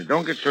 no, wait.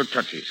 Don't get so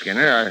touchy,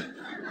 Skinner.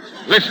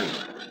 Listen.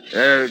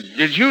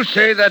 Did you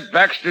say that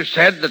Baxter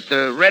said that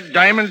the Red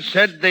Diamond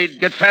said they'd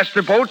get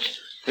faster boats?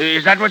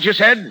 Is that what you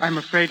said? I'm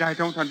afraid I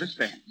don't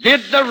understand.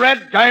 Did the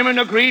Red Diamond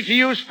agree to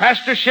use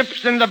faster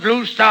ships than the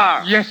Blue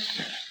Star? Yes,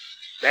 sir.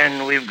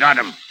 Then we've got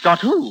him. Got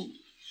who?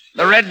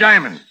 The Red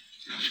Diamond.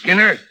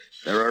 Skinner,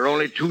 there are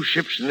only two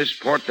ships in this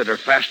port that are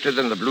faster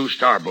than the Blue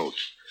Star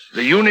boats.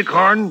 The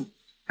Unicorn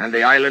and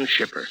the Island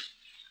Shipper.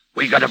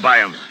 We gotta buy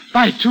them.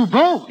 Buy two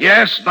boats?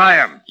 Yes, buy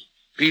them.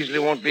 Peasley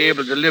won't be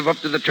able to live up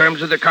to the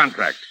terms of the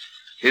contract.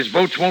 His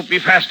boats won't be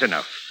fast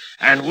enough.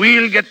 And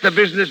we'll get the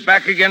business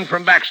back again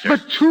from Baxter.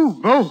 But two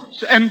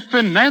boats and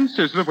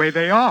finances the way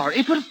they are,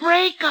 it will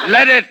break us.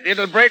 Let it.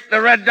 It'll break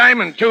the Red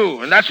Diamond, too,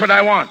 and that's what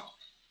I want.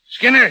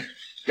 Skinner,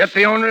 get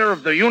the owner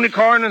of the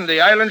Unicorn and the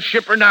Island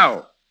Shipper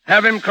now.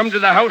 Have him come to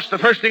the house the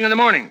first thing in the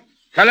morning.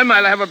 Tell him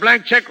I'll have a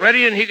blank check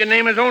ready and he can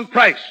name his own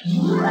price.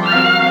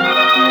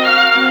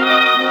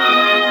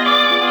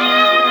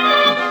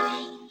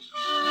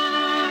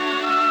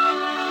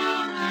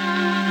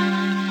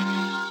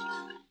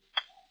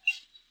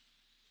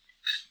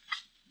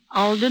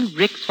 Alden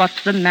Ricks,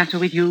 what's the matter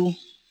with you?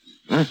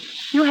 Huh?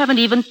 You haven't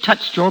even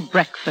touched your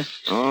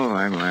breakfast. Oh,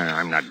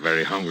 I'm not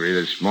very hungry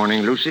this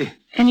morning, Lucy.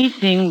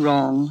 Anything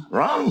wrong?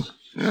 Wrong?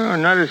 No,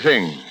 not a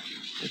thing.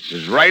 It's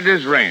as right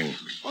as rain.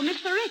 Oh,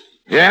 Mr. Ricks.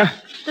 Yeah?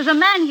 There's a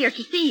man here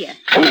to see you.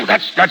 Oh,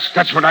 that's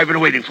what I've been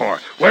waiting for.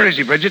 Where is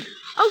he, Bridget?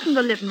 Out in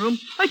the living room.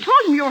 I told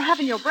him you were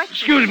having your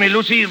breakfast. Excuse me,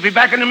 Lucy. He'll be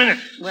back in a minute.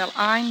 Well,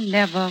 I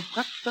never.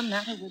 What's the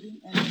matter with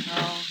him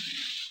anyhow?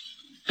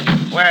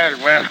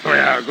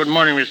 Well. Good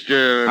morning,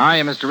 Mr.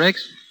 Hiya, Mr.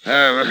 Ricks. What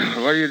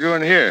are you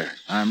doing here?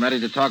 I'm ready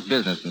to talk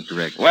business, Mr.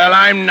 Ricks. Well,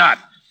 I'm not.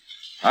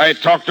 I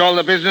talked all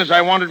the business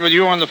I wanted with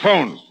you on the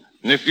phone.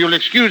 And if you'll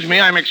excuse me,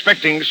 I'm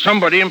expecting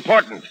somebody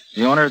important.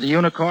 The owner of the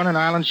Unicorn and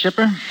Island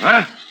Shipper?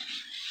 Huh?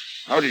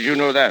 How did you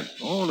know that?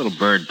 Oh, a little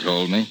bird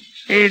told me.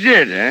 He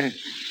did, eh?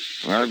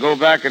 Well, go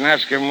back and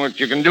ask him what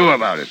you can do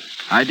about it.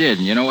 I did,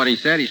 and you know what he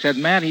said? He said,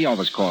 Matt, he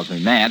always calls me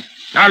Matt.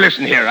 Now,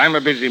 listen here. I'm a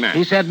busy man.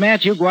 He said,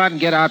 Matt, you go out and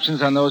get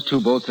options on those 2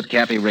 boats that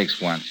Cappy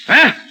Ricks wants.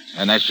 Huh?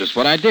 And that's just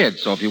what I did.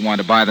 So if you want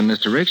to buy them,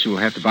 Mr. Ricks, you'll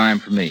have to buy them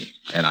from me.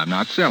 And I'm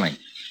not selling.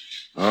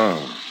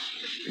 Oh.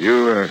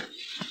 You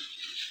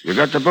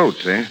got the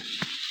boats, eh?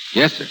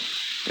 Yes, sir.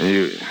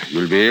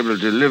 You'll be able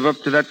to live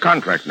up to that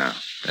contract now.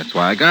 That's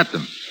why I got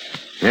them.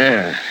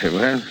 Yeah,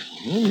 well,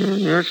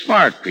 you're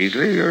smart,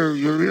 Peasley. You're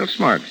real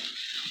smart.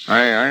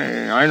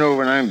 I know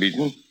when I'm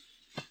beaten.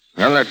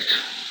 Well, that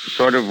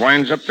sort of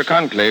winds up the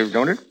conclave,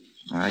 don't it?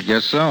 I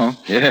guess so.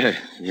 Yeah,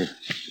 you've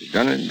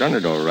done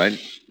it all right.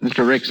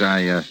 Mr. Ricks,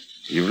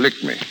 You've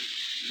licked me.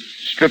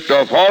 Stripped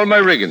off all my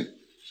rigging.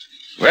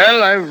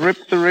 Well, I've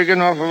ripped the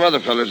rigging off of other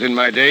fellas in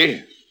my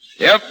day.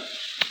 Yep.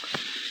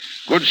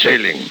 Good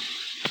sailing.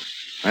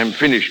 I'm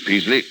finished,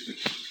 Peasley.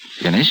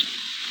 Finished?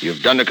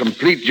 You've done a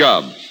complete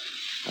job.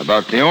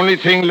 About the only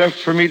thing left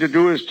for me to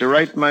do is to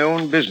write my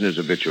own business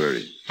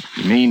obituary.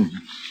 You mean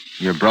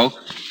you're broke?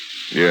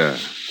 Yeah.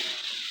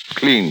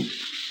 Clean.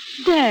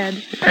 Dad.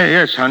 Hey,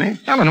 yes, honey.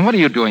 Ellen, what are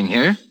you doing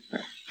here?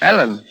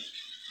 Ellen?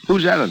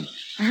 Who's Ellen?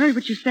 I heard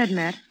what you said,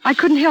 Matt. I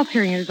couldn't help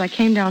hearing it as I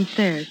came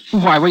downstairs.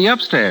 Why were you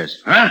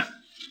upstairs? Huh?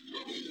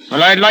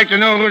 Well, I'd like to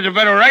know who's a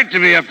better right to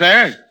be up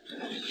there.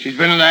 She's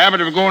been in the habit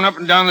of going up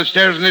and down the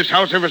stairs in this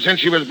house ever since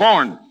she was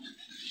born.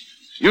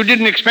 You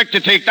didn't expect to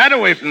take that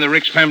away from the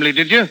Ricks family,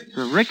 did you?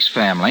 The Ricks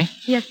family?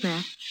 Yes,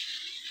 Matt.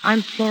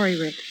 I'm Florrie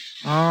Ricks.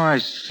 Oh, I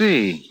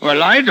see.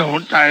 Well, I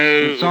don't.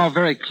 It's all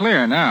very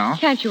clear now.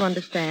 Can't you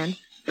understand?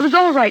 It was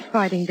all right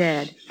fighting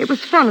Dad. It was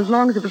fun as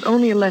long as it was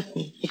only a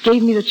lesson. It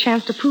gave me the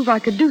chance to prove I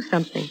could do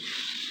something.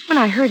 When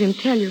I heard him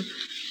tell you,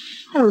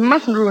 oh, we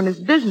mustn't ruin his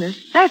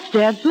business. That's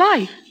Dad's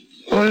life.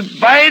 Well,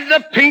 by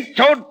the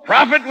pink-toed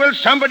prophet, will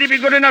somebody be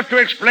good enough to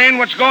explain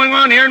what's going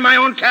on here in my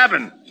own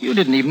cabin? You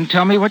didn't even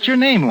tell me what your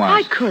name was.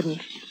 I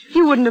couldn't.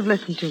 You wouldn't have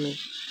listened to me.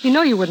 You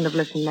know you wouldn't have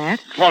listened, Matt.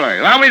 Florrie,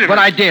 allow me to... But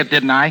I did,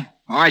 didn't I?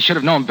 Oh, I should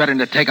have known better than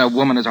to take a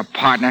woman as a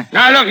partner.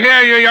 Now, look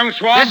here, you young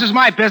swab. This is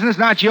my business,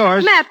 not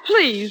yours. Matt,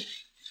 please.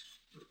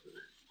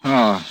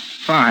 Oh,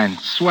 fine.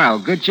 Swell.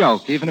 Good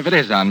joke, even if it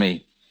is on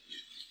me.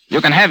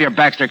 You can have your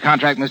Baxter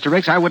contract, Mr.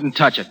 Ricks. I wouldn't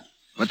touch it.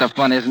 But the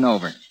fun isn't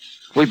over.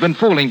 We've been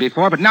fooling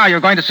before, but now you're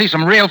going to see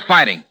some real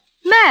fighting.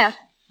 Matt!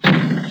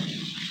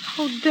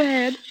 Oh,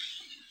 Dad.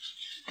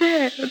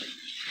 Dad.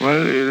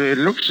 Well, it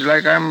looks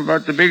like I'm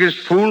about the biggest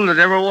fool that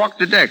ever walked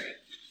the deck.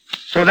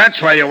 So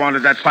that's why you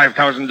wanted that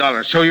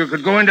 $5,000, so you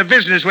could go into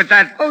business with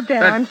that... Oh,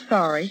 Dad, I'm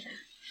sorry.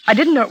 I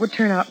didn't know it would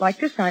turn out like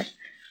this. I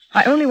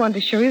only wanted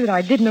to show you that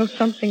I did know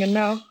something, and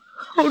now...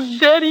 Oh,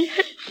 Daddy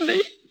hates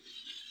me.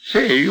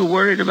 Say, are you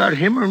worried about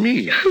him or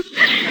me? He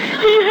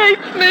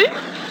hates me.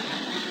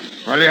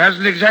 Well, he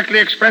hasn't exactly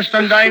expressed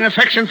undying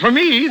affection for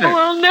me either. Oh,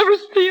 I'll never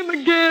see him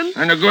again.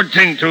 And a good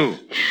thing, too.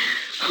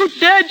 Oh,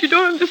 Dad, you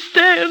don't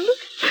understand.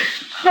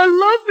 I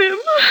love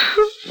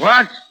him.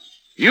 What?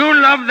 You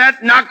love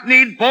that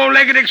knock-kneed,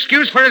 bow-legged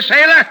excuse for a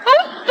sailor?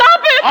 Oh,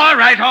 stop it!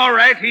 All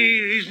right.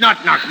 He's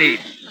not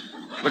knock-kneed.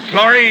 But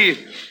Florrie...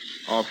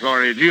 Oh,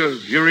 Florrie, do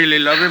you really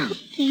love him?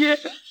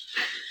 Yes.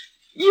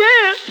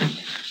 Yes.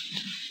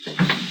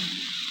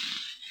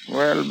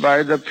 Well,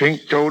 by the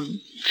pink-toed,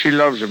 she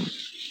loves him.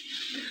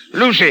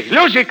 Lucy,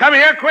 come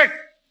here, quick.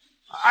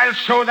 I'll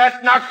show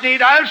that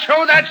knock-kneed. I'll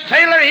show that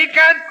sailor he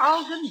can't...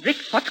 Alden,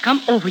 Ricks, what's come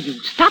over you?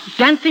 Stop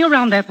dancing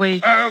around that way.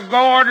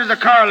 Go order the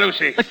car,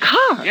 Lucy. The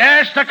car?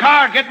 Yes, the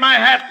car. Get my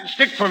hat and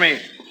stick for me.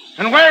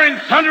 And where in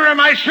thunder are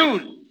my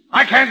shoes?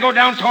 I can't go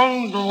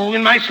downtown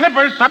in my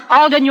slippers. But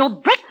Alden, your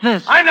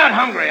breakfast. I'm not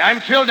hungry. I'm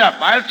filled up.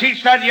 I'll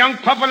teach that young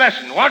pup a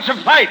lesson. Wants a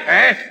fight,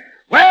 eh?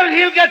 Well,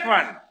 he'll get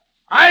one.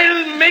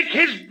 I'll make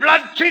his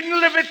blood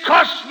tingle if it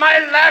costs my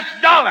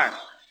last dollar.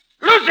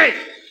 Lucy,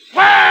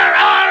 where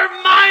are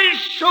my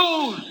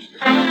shoes?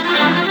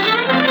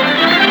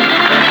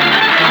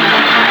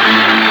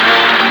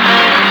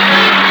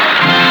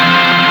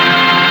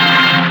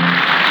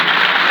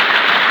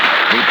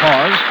 We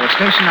pause for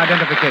station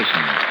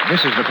identification.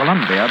 This is the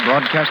Columbia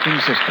Broadcasting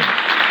System.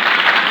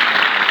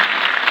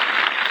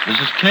 This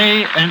is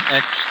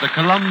KNX, the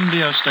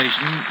Columbia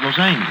Station, Los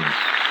Angeles.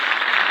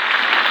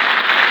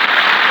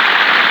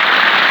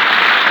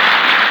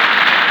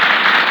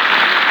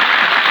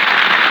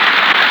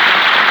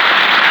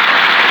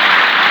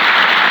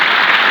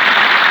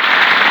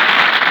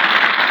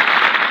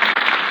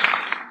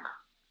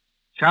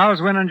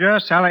 Charles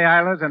Winninger, Sally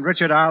Eilers, and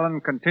Richard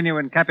Arlen continue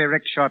in Cappy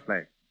Ricks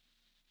shortly.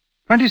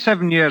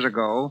 27 years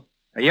ago,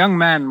 A young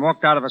man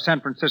walked out of a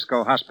San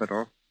Francisco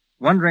hospital,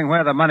 wondering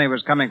where the money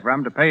was coming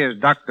from to pay his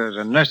doctors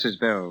and nurses'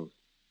 bills.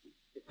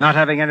 Not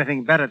having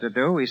anything better to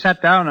do, he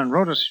sat down and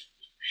wrote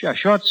a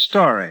short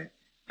story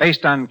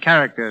based on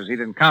characters he'd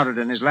encountered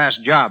in his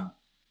last job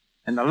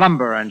in the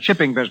lumber and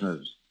shipping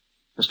business.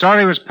 The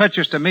story was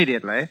purchased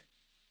immediately,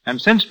 and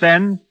since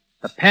then,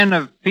 the pen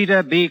of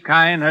Peter B.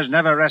 Kyne has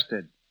never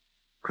rested.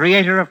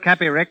 Creator of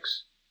Cappy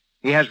Ricks,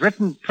 he has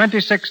written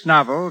 26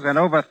 novels and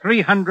over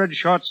 300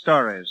 short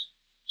stories,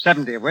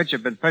 70 of which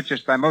have been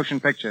purchased by motion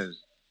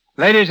pictures.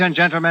 Ladies and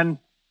gentlemen,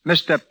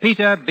 Mr.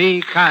 Peter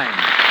B. Kyne.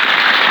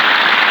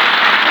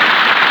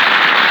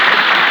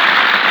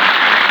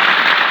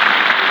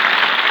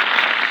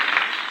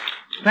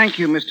 Thank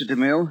you, Mr.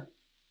 DeMille.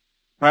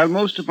 While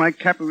most of my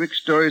Cappy Ricks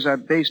stories are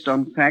based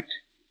on fact,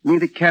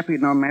 neither Cappy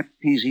nor Matt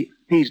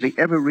Peasley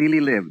ever really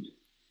lived.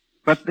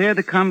 But they're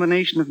the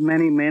combination of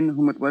many men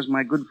whom it was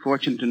my good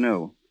fortune to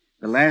know.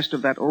 The last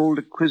of that old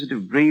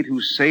acquisitive breed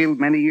who sailed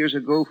many years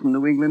ago from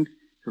New England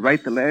to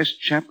write the last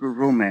chapter of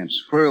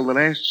romance, furl the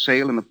last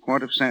sail in the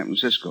port of San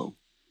Francisco.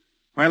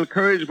 While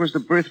courage was the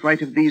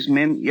birthright of these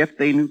men, yet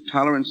they knew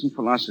tolerance and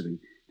philosophy.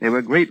 They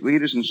were great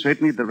readers and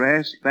certainly the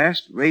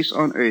vast race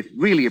on earth,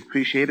 really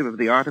appreciative of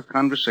the art of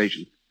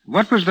conversation.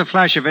 What was the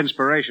flash of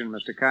inspiration,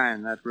 Mr.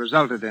 Kyne, that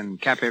resulted in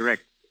Cappy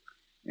Ricks?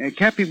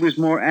 Cappy was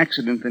more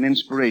accident than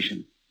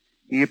inspiration.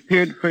 He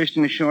appeared first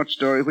in a short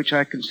story which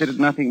I considered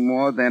nothing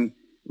more than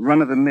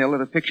run-of-the-mill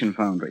at a fiction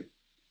foundry.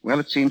 Well,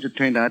 it seems it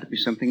turned out to be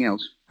something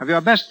else. Of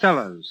your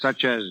bestsellers,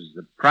 such as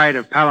The Pride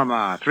of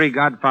Palomar, Three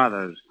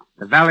Godfathers,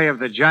 The Valley of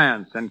the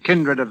Giants, and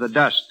Kindred of the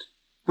Dust,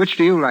 which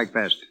do you like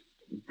best?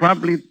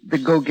 Probably The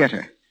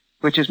Go-Getter,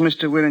 which is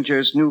Mr.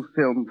 Willinger's new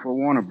film for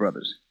Warner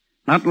Brothers.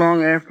 Not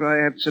long after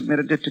I had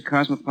submitted it to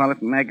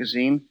Cosmopolitan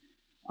magazine,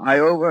 I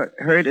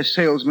overheard a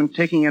salesman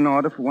taking an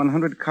order for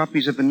 100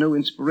 copies of the new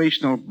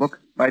inspirational book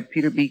by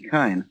Peter B.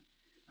 Kyne.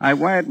 I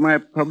wired my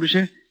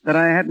publisher that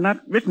I had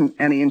not written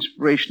any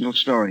inspirational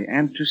story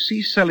and to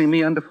cease selling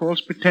me under false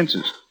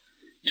pretenses.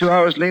 2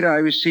 hours later, I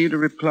received a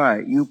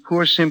reply. You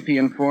poor simpy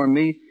informed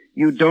me,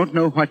 you don't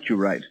know what you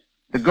write.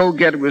 The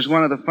Go-Getter was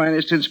one of the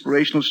finest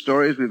inspirational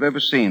stories we've ever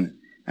seen.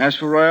 As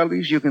for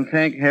royalties, you can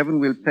thank heaven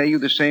we'll pay you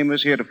the same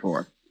as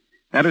heretofore.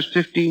 That was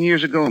 15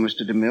 years ago,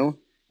 Mr. DeMille,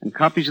 and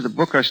copies of the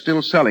book are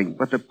still selling,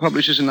 but the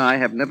publishers and I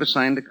have never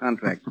signed a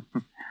contract.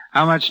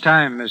 How much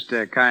time,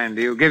 Mr. Kyne,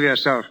 do you give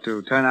yourself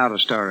to turn out a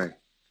story?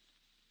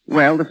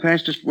 Well, the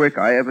fastest work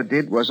I ever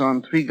did was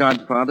on Three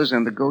Godfathers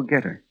and The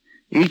Go-Getter.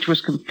 Each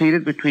was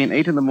completed between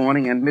 8 in the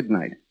morning and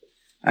midnight.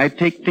 I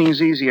take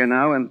things easier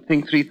now and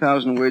think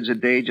 3,000 words a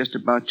day just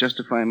about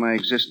justify my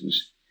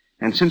existence.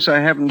 And since I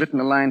haven't written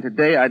a line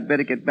today, I'd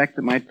better get back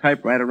to my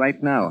typewriter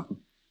right now.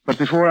 But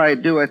before I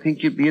do, I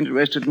think you'd be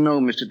interested to know,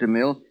 Mr.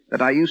 DeMille,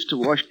 that I used to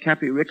wash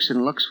Cappy Ricks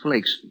in Lux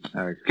Flakes.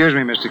 Excuse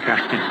me, Mr.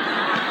 Kyne.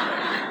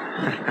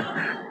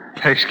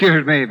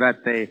 Excuse me,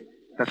 but the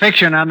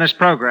fiction on this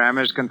program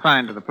is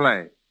confined to the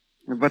play.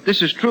 But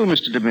this is true,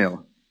 Mr.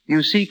 DeMille.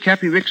 You see,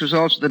 Cappy Ricks was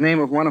also the name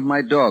of one of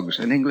my dogs,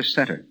 an English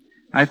setter.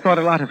 I thought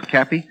a lot of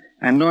Cappy,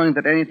 and knowing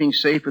that anything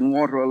safe in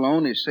water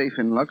alone is safe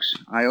in Lux,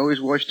 I always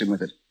washed him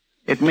with it.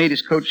 It made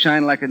his coat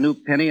shine like a new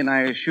penny, and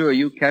I assure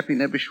you, Cappy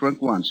never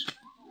shrunk once.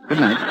 Good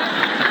night.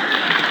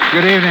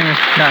 Good evening,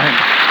 Mr.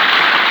 Kyne.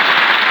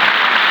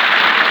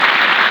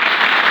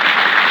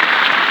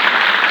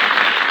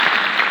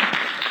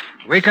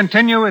 We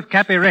continue with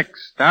Cappy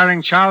Ricks,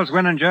 starring Charles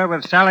Winninger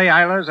with Sally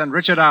Eilers and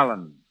Richard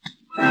Allen.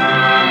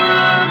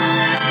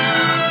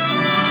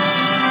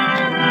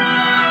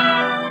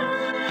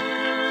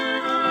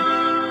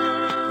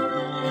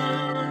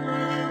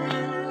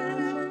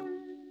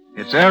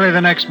 It's early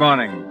the next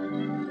morning.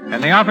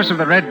 In the office of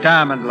the Red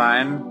Diamond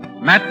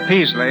Line, Matt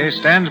Peasley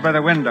stands by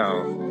the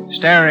window,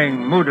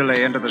 staring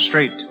moodily into the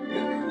street.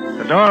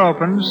 The door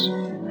opens,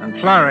 and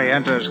Florrie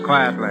enters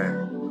quietly.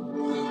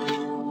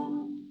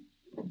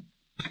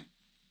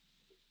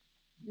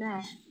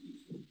 Matt.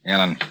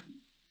 Ellen.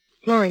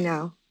 Florrie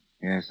now.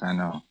 Yes, I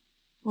know.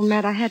 Well,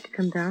 Matt, I had to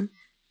come down.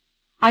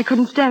 I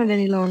couldn't stand it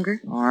any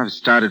longer. Oh, I've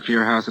started for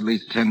your house at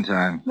least 10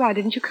 times. Why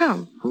didn't you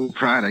come? Fool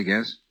pride, I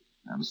guess.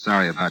 I'm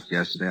sorry about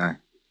yesterday.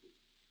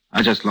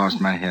 I just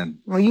lost my head.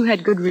 Well, you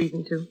had good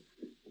reason to.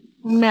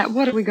 Well, Matt,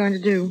 what are we going to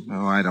do?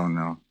 Oh, I don't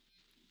know.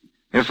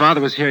 Your father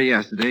was here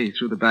yesterday. He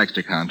threw the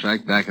Baxter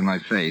contract back in my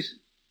face.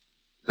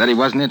 Said he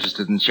wasn't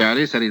interested in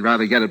Charlie. Said he'd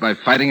rather get it by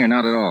fighting or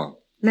not at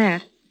all.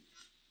 Matt,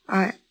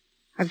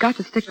 I've got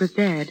to stick with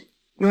Dad.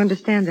 You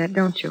understand that,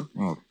 don't you?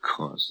 Oh, of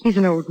course. He's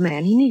an old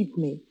man. He needs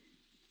me.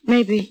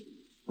 Maybe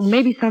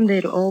someday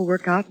it'll all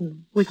work out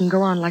and we can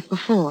go on like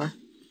before.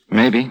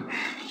 Maybe.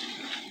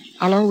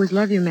 I'll always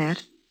love you,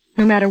 Matt,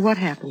 no matter what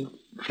happens.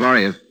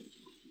 Florrie,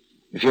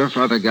 if your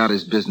father got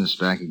his business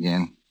back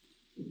again,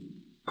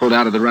 pulled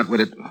out of the rut, would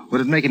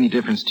it make any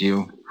difference to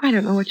you? I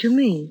don't know what you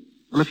mean.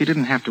 Well, if you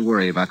didn't have to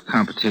worry about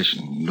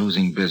competition,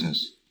 losing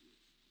business,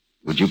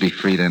 would you be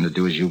free then to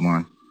do as you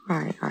want?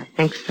 I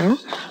think so.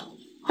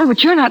 Oh,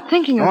 but you're not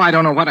thinking of... Oh, I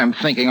don't know what I'm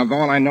thinking of.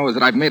 All I know is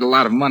that I've made a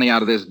lot of money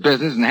out of this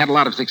business and had a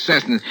lot of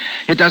success, and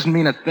it doesn't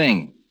mean a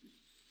thing.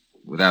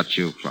 without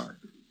you, Florrie.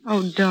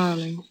 Oh,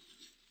 darling.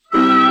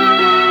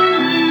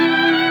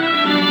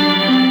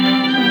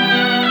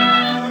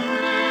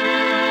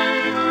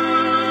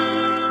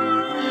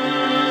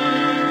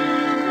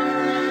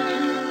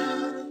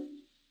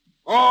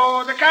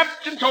 Oh, the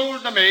captain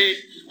told the mate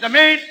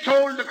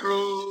told the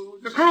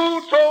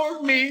crew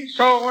told me,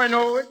 so I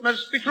know it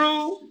must be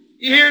true.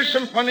 You hear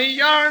some funny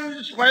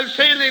yarns while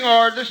sailing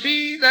o'er the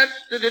sea. That's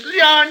the little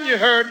yarn you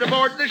heard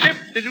aboard the ship.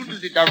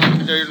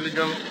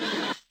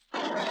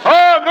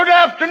 Oh, good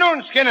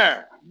afternoon,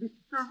 Skinner.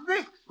 Mr.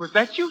 Ricks, was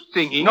that you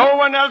singing? No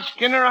one else,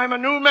 Skinner. I'm a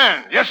new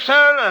man. Yes,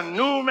 sir, a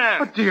new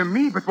man. Oh, dear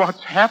me, but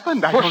what's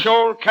happened? Push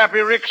old Cappy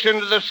Ricks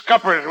into the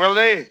scuppers, will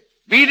they?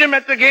 Beat him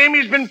at the game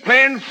he's been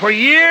playing for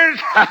years?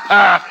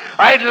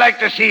 I'd like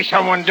to see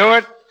someone do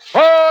it.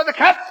 Oh, the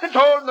captain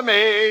told the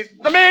mate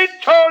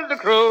told the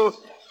crew.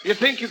 You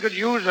think you could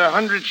use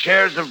 100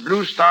 shares of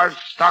Blue Star's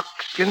stock,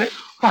 Skinner?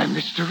 Why,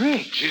 Mr.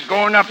 Ricks. She's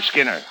going up,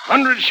 Skinner.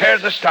 100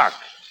 shares of stock.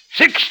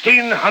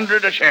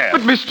 1,600 a share.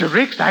 But, Mr.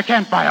 Ricks, I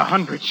can't buy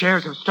 100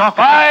 shares of stock.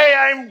 Why,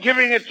 I'm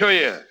giving it to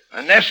you.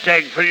 A nest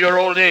egg for your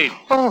old age.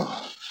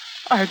 Oh,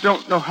 I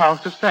don't know how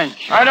to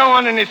thank you. I don't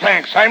want any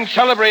thanks. I'm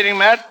celebrating,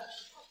 Matt.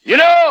 You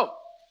know,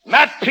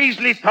 Matt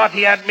Peasley thought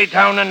he had me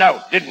down and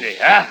out, didn't he,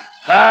 huh?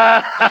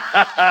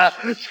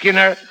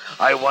 Skinner,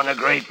 I won a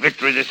great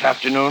victory this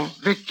afternoon.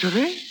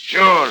 Victory?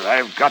 Sure,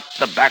 I've got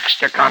the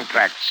Baxter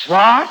contracts.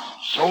 What?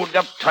 Sewed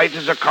up tight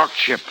as a cocked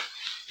ship.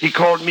 He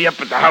called me up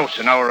at the house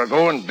an hour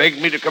ago and begged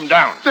me to come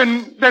down.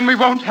 Then we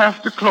won't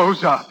have to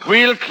close up.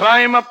 We'll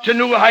climb up to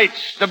new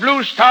heights. The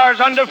Blue Star's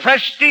under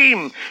fresh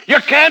steam. You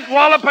can't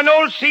wallop an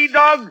old sea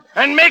dog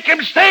and make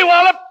him stay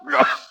wallop.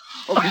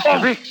 Oh,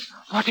 Mr. Ricks,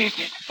 what is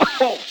it?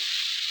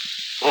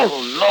 Oh,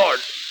 Lord.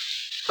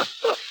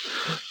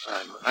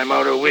 I'm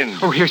out of wind.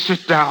 Oh, here,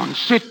 sit down.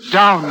 Sit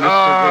down, Mr.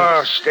 Oh,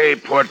 Ricks. stay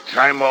put.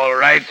 I'm all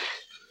right.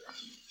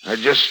 I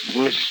just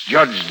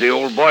misjudged the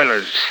old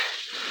boilers.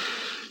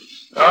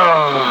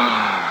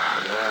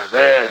 Oh,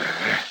 there.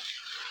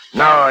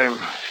 Now I'm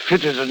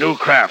fit as a new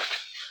craft.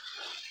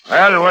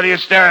 Well, what are you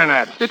staring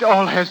at? It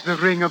all has the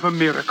ring of a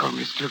miracle,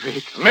 Mr.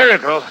 Ricks.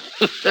 Miracle?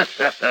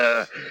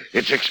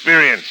 It's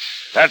experience.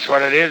 That's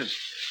what it is.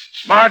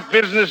 Smart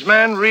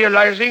businessman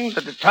realizing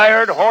that a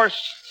tired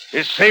horse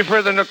is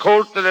safer than a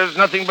colt that has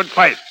nothing but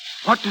fight.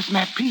 What does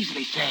Matt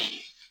Peasley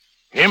say?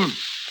 Him?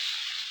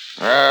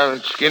 Well,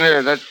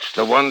 Skinner, that's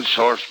the one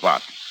sore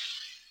spot.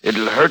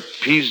 It'll hurt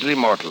Peasley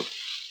mortal.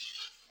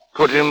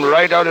 Put him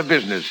right out of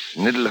business,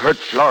 and it'll hurt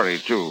Florrie,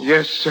 too.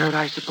 Yes, sir,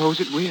 I suppose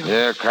it will.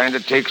 Yeah, kind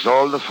of takes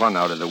all the fun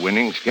out of the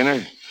winning,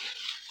 Skinner.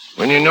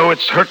 When you know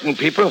it's hurting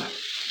people.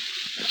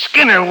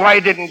 Skinner,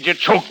 why didn't you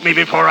choke me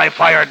before I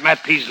fired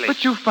Matt Peasley?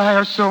 But you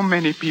fire so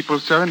many people,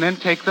 sir, and then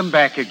take them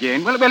back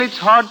again. Well, it's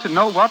hard to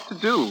know what to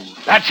do.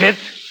 That's it.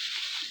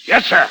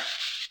 Yes, sir.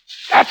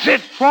 That's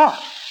it.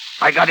 What?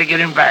 I got to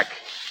get him back.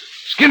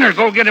 Skinner,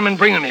 go get him and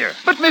bring him here.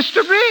 But,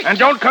 Mr. Ricks... And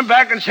don't come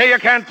back and say you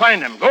can't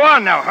find him. Go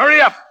on now. Hurry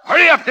up.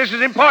 Hurry up. This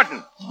is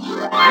important.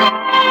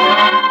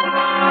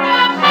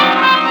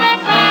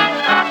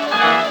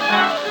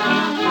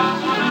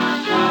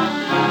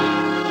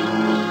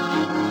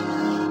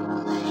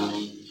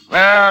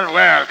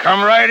 Well,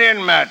 come right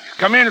in, Matt.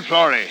 Come in,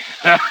 Florrie.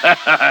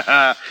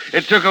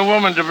 It took a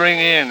woman to bring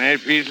you in, eh,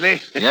 Peasley?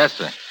 Yes,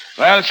 sir.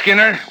 Well,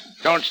 Skinner,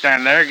 don't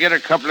stand there. Get a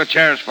couple of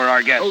chairs for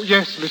our guest. Oh,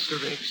 yes,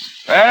 Mr. Ricks.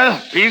 Well,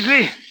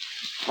 Peasley,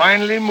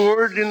 finally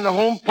moored in the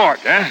home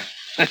port, huh?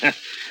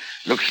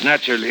 Looks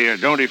natural here,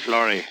 don't he,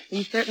 Florrie?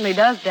 He certainly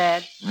does,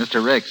 Dad.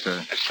 Mr. Ricks,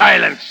 sir.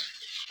 Silence.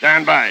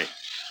 Stand by.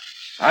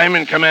 I'm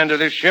in command of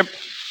this ship.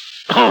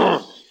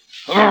 Well,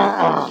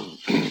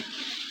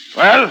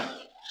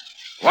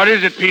 what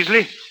is it,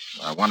 Peasley?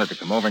 I wanted to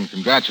come over and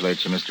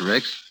congratulate you, Mr.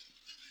 Ricks.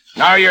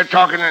 Now you're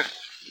talking...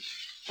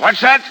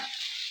 What's that?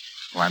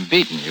 Well, I'm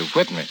beaten. You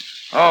whipped me.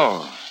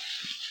 Oh.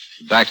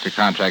 The Baxter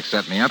contract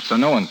set me up so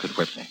no one could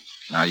whip me.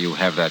 Now you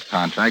have that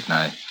contract,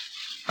 and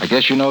I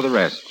guess you know the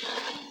rest.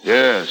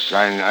 Yes,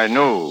 I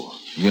know.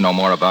 You know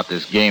more about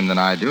this game than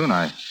I do, and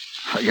I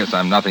guess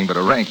I'm nothing but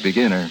a rank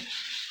beginner.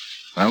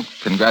 Well,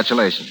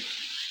 congratulations.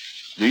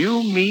 Do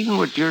you mean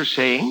what you're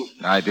saying?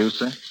 I do,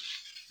 sir.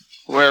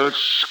 Well,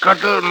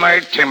 scuttle my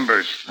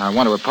timbers. I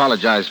want to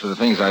apologize for the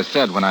things I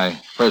said when I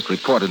first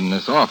reported in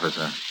this office.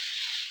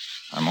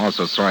 I'm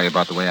also sorry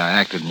about the way I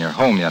acted in your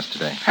home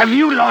yesterday. Have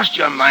you lost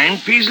your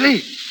mind,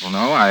 Peasley? Well,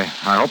 no, I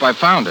hope I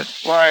found it.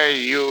 Why,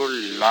 you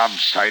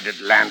lopsided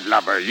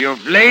landlubber,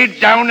 you've laid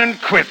down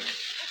and quit.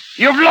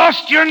 You've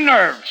lost your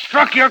nerve,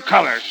 struck your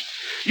colors.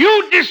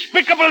 You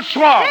despicable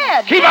swab.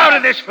 Dad, Keep out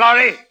of this,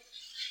 Florrie.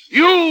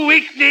 You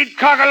weak-kneed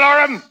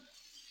cockalorum.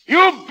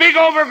 You big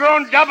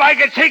overgrown dub, I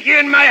could take you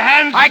in my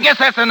hands. I guess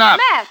that's enough.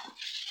 Matt!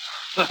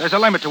 There's a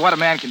limit to what a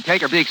man can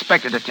take or be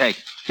expected to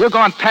take. You've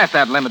gone past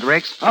that limit,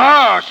 Ricks.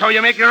 Oh, so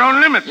you make your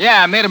own limits?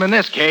 Yeah, I made him in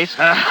this case.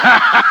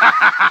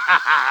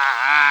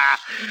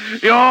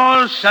 You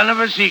old son of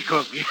a sea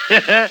cook.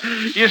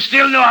 You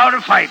still know how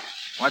to fight.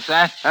 What's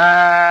that?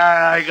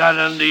 I got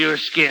under your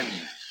skin.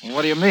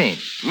 What do you mean?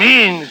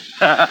 Mean?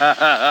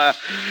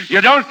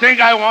 You don't think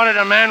I wanted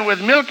a man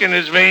with milk in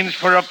his veins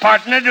for a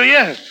partner, do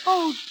you?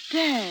 Oh,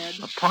 Dad.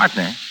 A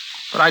partner?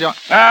 But I don't...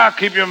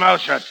 Keep your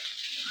mouth shut.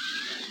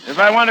 If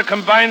I want to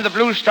combine the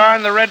Blue Star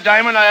and the Red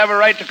Diamond, I have a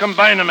right to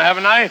combine them,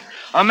 haven't I?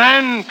 A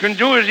man can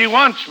do as he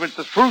wants with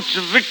the fruits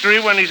of victory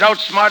when he's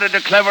outsmarted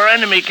a clever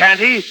enemy, can't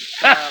he?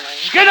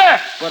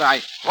 Skinner! But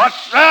I...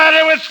 What's the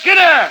matter with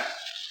Skinner?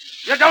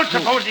 You don't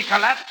suppose he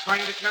collapsed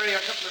trying to carry a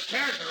couple of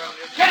chairs around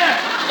here? Skinner!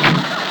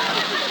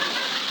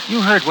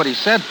 You heard what he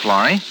said,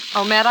 Florrie.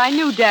 Oh, Matt, I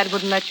knew Dad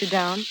wouldn't let you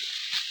down.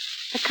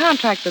 The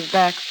contract with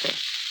Baxter.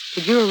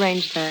 Did you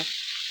arrange that?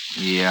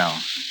 Yeah.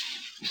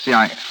 You see,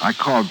 I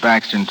called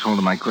Baxter and told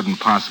him I couldn't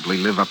possibly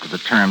live up to the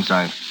terms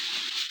I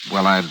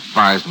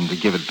advised him to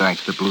give it back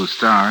to the Blue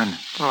Star and...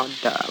 Oh,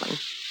 darling.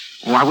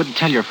 Well, I wouldn't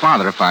tell your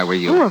father if I were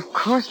you. Oh, of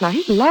course not.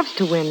 He loves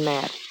to win,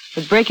 Matt.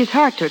 It'd break his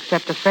heart to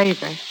accept a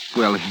favor.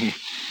 Well,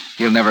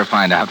 he'll never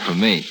find out from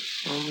me.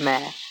 Oh,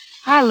 Matt,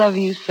 I love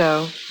you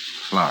so.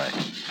 Florrie.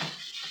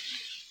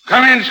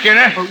 Come in,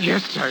 Skinner. Oh,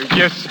 yes, sir.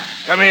 Yes, sir.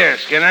 Come here,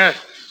 Skinner.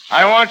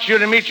 I want you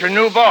to meet your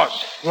new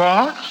boss.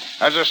 What?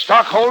 As a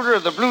stockholder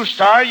of the Blue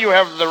Star, you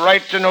have the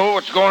right to know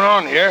what's going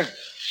on here.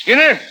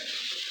 Skinner,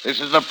 this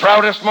is the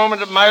proudest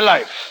moment of my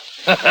life.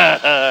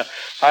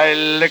 I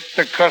licked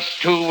the cuss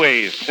 2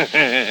 ways.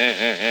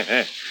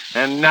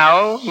 And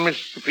now,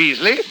 Mr.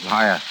 Peasley?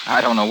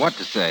 I don't know what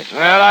to say.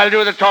 Well, I'll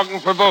do the talking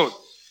for both.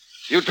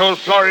 You told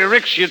Florrie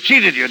Ricks she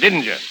cheated you,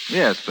 didn't you?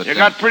 Yes, but... You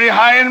got pretty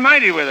high and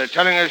mighty with her,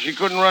 telling her she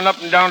couldn't run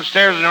up and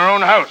downstairs in her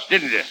own house,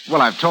 didn't you?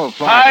 Well, I've told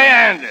Florrie...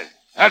 High-handed.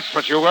 That's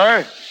what you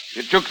were.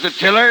 You took the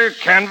tiller,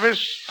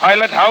 canvas,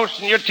 pilot house,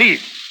 and your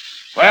teeth.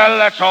 Well,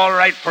 that's all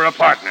right for a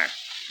partner.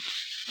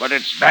 But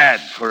it's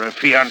bad for a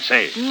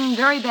fiancé.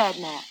 Very bad,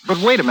 Matt. But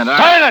wait a minute,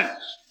 Silence!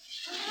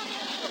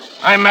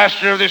 I'm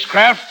master of this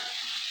craft.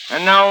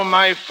 And now,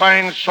 my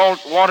fine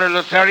saltwater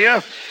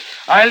Lotharia,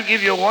 I'll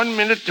give you 1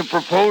 minute to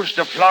propose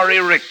to Florrie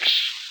Ricks.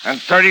 And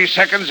 30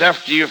 seconds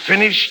after you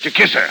finish to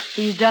kiss her.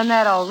 He's done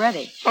that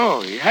already.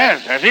 Oh, he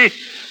has he?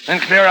 Then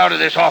clear out of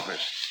this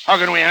office. How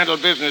can we handle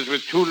business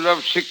with 2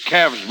 lovesick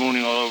calves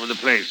mooning all over the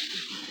place?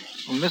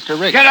 Well, Mr.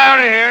 Ricks... Get out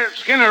of here.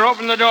 Skinner,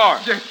 open the door.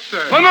 Yes,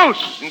 sir.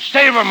 Vamoose, and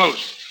stay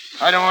vamoose.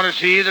 I don't want to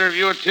see either of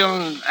you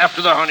until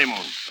after the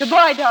honeymoon.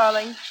 Goodbye,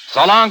 darling.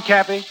 So long,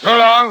 Cappy. So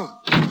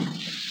long.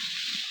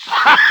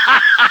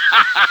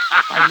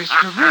 Why,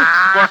 Mr.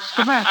 Ricks, what's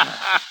the matter?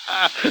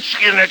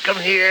 Skinner, come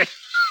here.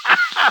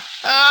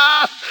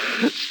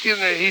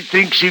 Skinner, he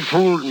thinks he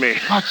fooled me.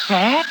 What's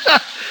that?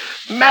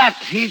 Matt,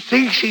 he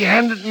thinks he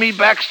handed me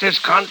Baxter's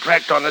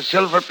contract on a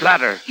silver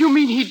platter. You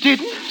mean he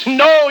didn't?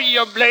 No,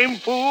 you blame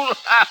fool.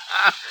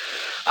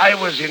 I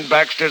was in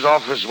Baxter's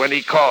office when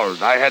he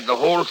called. I had the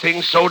whole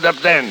thing sewed up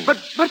then. But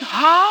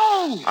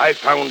how? I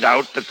found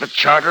out that the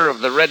charter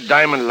of the Red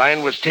Diamond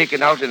Line was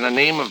taken out in the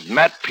name of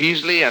Matt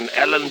Peasley and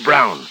Ellen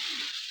Brown.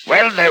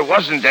 Well, there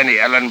wasn't any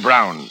Ellen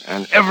Brown,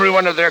 and every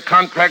one of their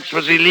contracts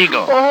was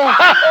illegal.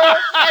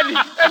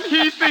 And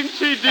he thinks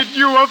he did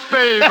you a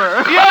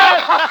favor.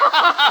 Yes!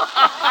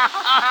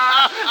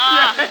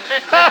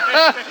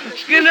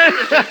 Skinner,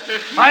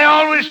 I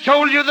always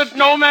told you that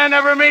no man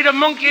ever made a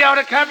monkey out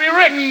of Cappy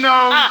Ricks.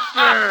 No,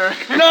 sir.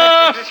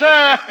 No,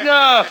 sir,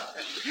 no.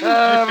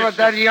 But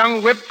that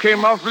young whip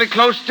came awfully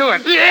close to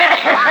it.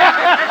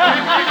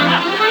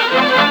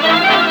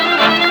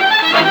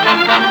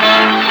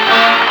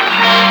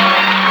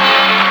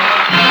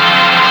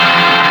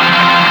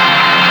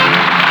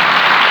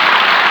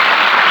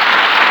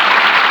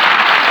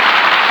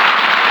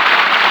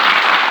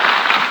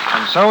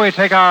 And so we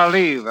take our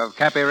leave of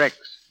Cappy Ricks.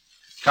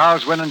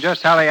 Charles Winninger,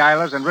 Sally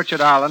Eilers, and Richard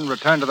Arlen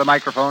return to the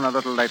microphone a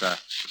little later.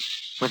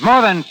 With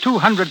more than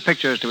 200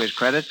 pictures to his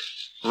credit,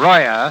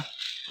 Royer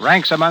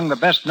ranks among the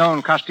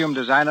best-known costume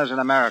designers in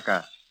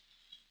America.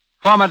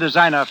 Former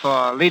designer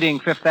for leading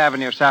Fifth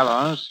Avenue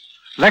salons,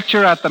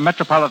 lecturer at the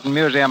Metropolitan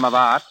Museum of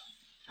Art,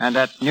 and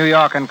at New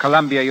York and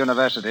Columbia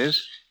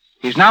universities,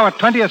 he's now at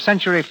 20th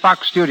Century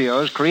Fox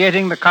Studios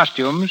creating the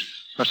costumes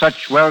for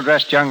such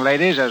well-dressed young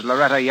ladies as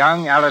Loretta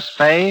Young, Alice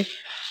Faye,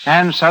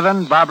 Anne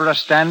Southern, Barbara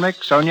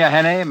Stanwyck, Sonia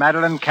Henney,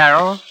 Madeline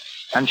Carroll,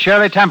 and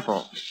Shirley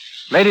Temple.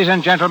 Ladies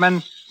and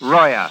gentlemen,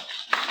 Royer.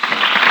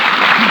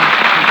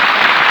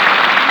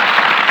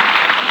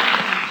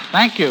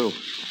 Thank you.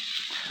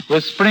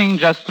 With spring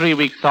just 3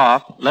 weeks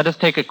off, let us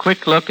take a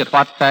quick look at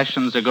what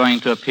fashions are going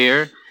to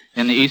appear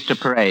in the Easter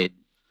parade.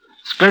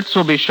 Skirts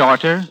will be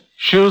shorter,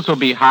 shoes will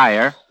be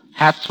higher,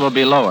 hats will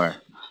be lower.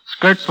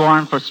 Skirts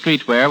worn for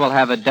streetwear will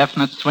have a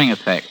definite swing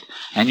effect,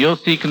 and you'll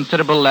see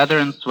considerable leather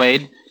and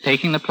suede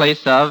taking the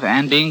place of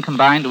and being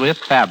combined with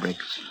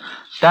fabrics.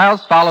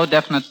 Styles follow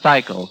definite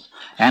cycles,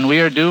 and we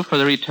are due for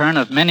the return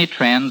of many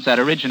trends that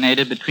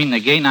originated between the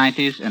gay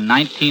 90s and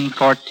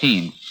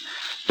 1914.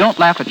 Don't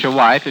laugh at your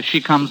wife if she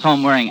comes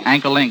home wearing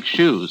ankle-length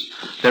shoes.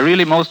 They're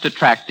really most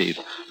attractive,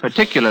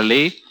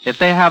 particularly if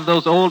they have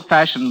those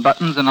old-fashioned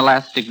buttons and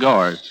elastic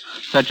gores,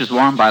 such as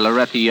worn by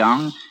Loretta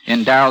Young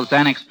in Darryl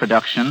Zanuck's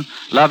production,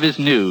 Love is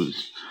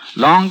News.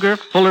 Longer,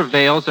 fuller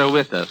veils are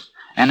with us,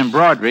 and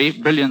embroidery,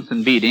 brilliance,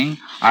 and beading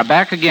are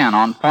back again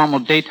on formal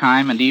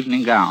daytime and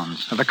evening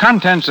gowns. The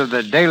contents of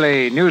the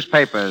daily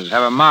newspapers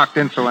have a marked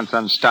influence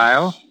on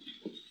style.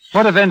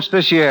 What events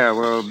this year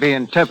will be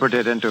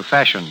interpreted into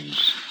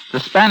fashions? The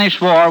Spanish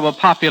War will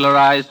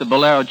popularize the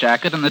bolero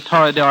jacket and the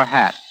toreador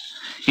hat.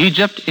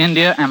 Egypt,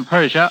 India, and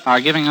Persia are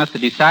giving us a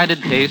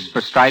decided taste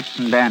for stripes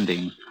and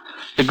banding.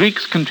 The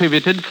Greeks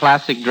contributed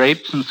classic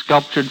drapes and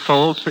sculptured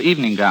folds for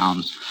evening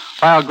gowns,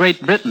 while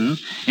Great Britain,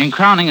 in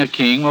crowning a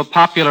king, will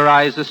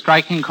popularize the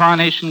striking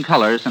coronation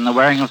colors and the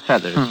wearing of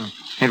feathers.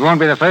 It won't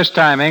be the first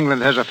time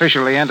England has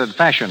officially entered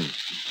fashion.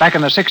 Back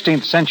in the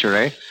 16th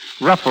century,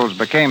 ruffles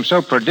became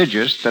so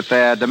prodigious that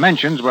their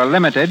dimensions were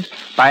limited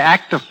by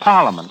Act of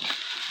Parliament.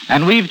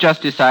 And we've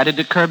just decided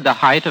to curb the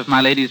height of my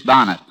lady's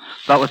bonnet,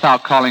 but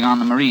without calling on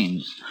the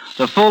Marines.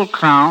 The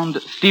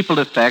full-crowned, steepled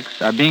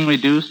effects are being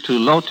reduced to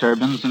low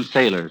turbans and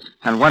sailors.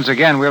 And once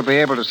again, we'll be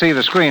able to see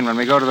the screen when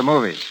we go to the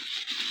movies.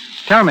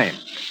 Tell me,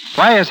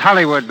 why has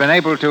Hollywood been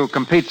able to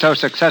compete so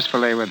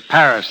successfully with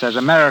Paris as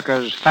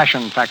America's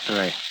fashion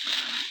factory?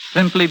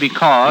 Simply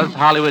because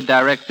Hollywood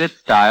directs its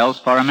styles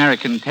for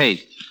American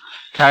tastes,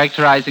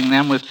 characterizing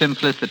them with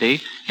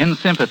simplicity, in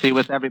sympathy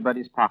with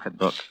everybody's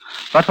pocketbook.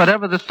 But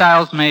whatever the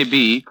styles may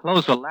be,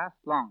 clothes will last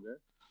longer,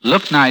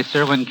 look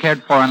nicer when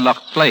cared for in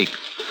Lux Flakes.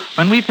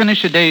 When we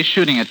finish a day's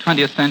shooting at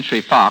 20th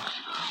Century Fox,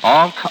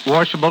 all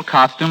washable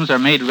costumes are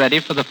made ready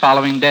for the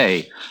following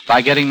day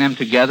by getting them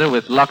together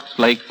with Lux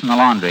Flakes in the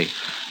laundry.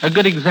 A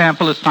good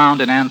example is found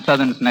in Ann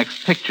Sothern's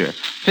next picture,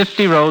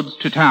 50 Roads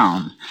to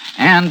Town.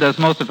 Ann does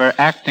most of her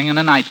acting in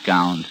a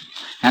nightgown.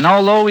 And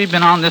although we've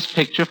been on this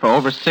picture for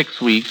over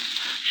 6 weeks,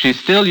 she's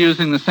still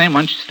using the same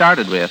one she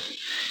started with.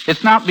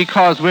 It's not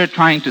because we're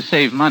trying to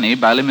save money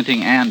by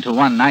limiting Ann to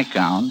one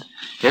nightgown.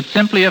 It's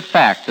simply a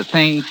fact that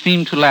things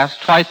seem to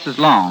last twice as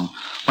long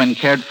when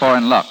cared for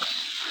in Lux.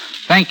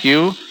 Thank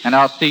you, and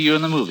I'll see you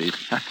in the movies.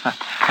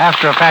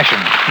 After a fashion.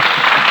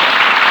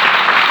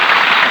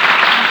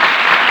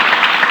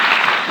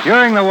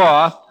 During the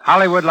war,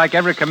 Hollywood, like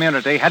every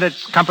community, had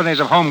its companies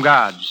of home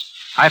guards.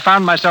 I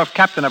found myself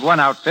captain of one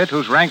outfit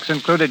whose ranks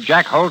included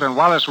Jack Holt and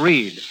Wallace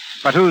Reed,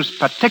 but whose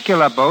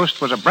particular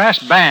boast was a brass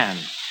band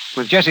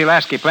with Jesse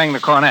Lasky playing the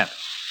cornet.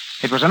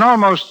 It was an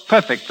almost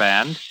perfect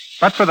band,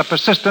 but for the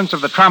persistence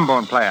of the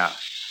trombone player,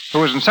 who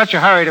was in such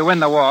a hurry to win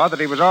the war that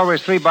he was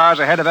always 3 bars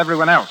ahead of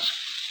everyone else.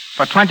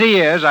 For 20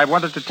 years, I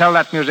wanted to tell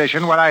that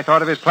musician what I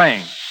thought of his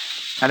playing.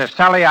 And if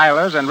Sally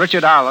Eilers and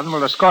Richard Arlen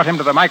will escort him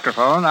to the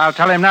microphone, I'll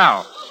tell him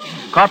now.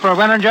 Corporal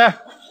Winninger,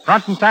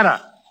 front and center.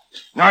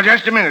 Now,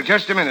 just a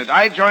minute.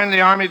 I joined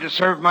the Army to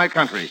serve my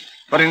country.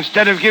 But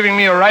instead of giving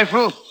me a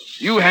rifle,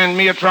 you hand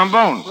me a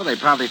trombone. Well, they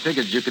probably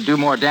figured you could do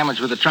more damage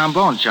with a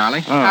trombone,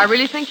 Charlie. I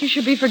really think you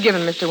should be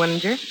forgiven, Mr.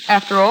 Winninger.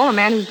 After all, a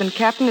man who's been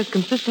captain as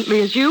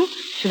consistently as you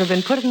should have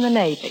been put in the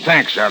Navy.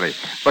 Thanks, Sally.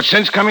 But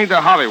since coming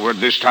to Hollywood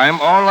this time,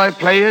 all I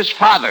play is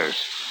fathers.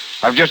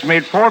 I've just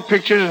made 4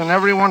 pictures, and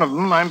every one of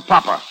them I'm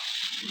Papa.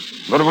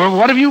 But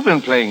what have you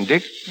been playing,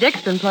 Dick?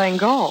 Dick's been playing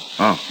golf.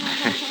 Oh.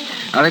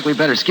 I think we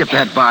better skip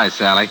that bye,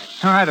 Sally.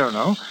 Oh, I don't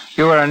know.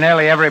 You were in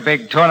nearly every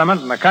big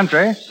tournament in the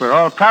country. We're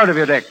all proud of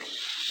you, Dick.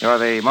 You're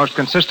the most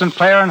consistent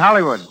player in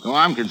Hollywood. Oh,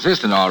 I'm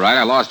consistent, all right.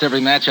 I lost every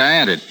match I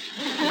entered.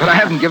 But I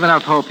haven't given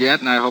up hope yet,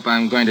 and I hope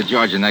I'm going to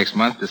Georgia next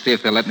month to see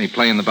if they'll let me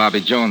play in the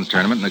Bobby Jones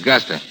tournament in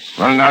Augusta.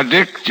 Well, now,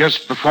 Dick,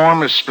 just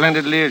perform as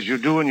splendidly as you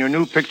do in your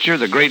new picture,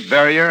 The Great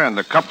Barrier, and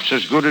the cup's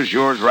as good as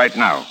yours right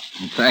now.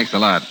 Thanks a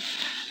lot.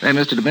 Hey,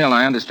 Mr. DeMille,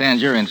 I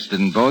understand you're interested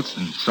in boats,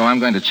 and so I'm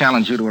going to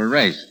challenge you to a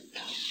race.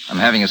 I'm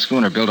having a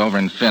schooner built over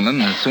in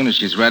Finland, and as soon as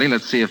she's ready,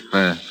 let's see if,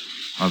 I'm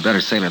a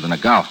better sailor than a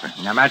golfer.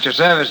 I'm at your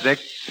service, Dick.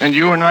 And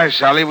you and I,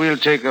 Sally, we'll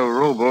take a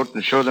rowboat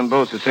and show them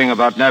both the thing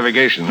about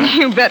navigation. Huh?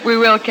 You bet we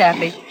will,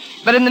 Kathy.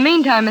 But in the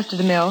meantime, Mr.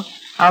 DeMille,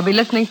 I'll be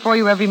listening for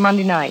you every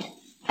Monday night.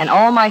 And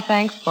all my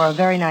thanks for a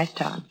very nice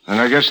time. And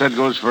I guess that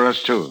goes for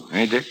us, too.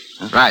 Eh, Dick?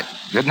 Huh? Right.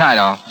 Good night,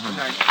 all.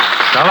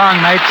 So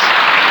long, mates.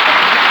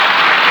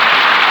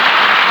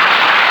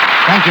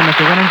 Thank you,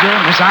 Mr.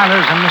 Winninger, Miss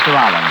Eilers, and Mr.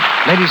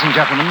 Allen. Ladies and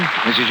gentlemen,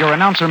 this is your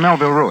announcer,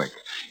 Melville Ruick.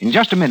 In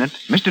just a minute,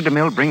 Mr.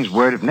 DeMille brings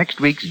word of next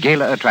week's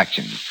gala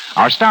attraction.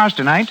 Our stars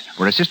tonight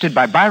were assisted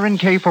by Byron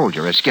K.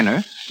 Folger as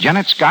Skinner,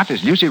 Janet Scott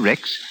as Lucy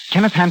Ricks,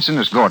 Kenneth Hansen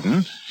as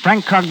Gordon,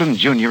 Frank Cogden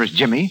Jr. as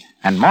Jimmy,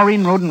 and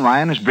Maureen Roden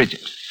Ryan as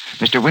Bridget.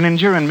 Mr.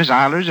 Winninger and Miss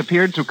Eilers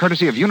appeared through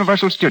courtesy of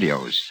Universal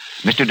Studios,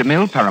 Mr.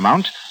 DeMille,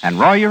 Paramount, and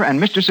Royer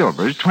and Mr.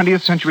 Silvers,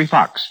 20th Century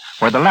Fox,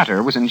 where the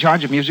latter was in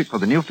charge of music for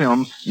the new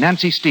film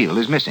Nancy Steele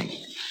is Missing.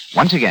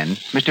 Once again,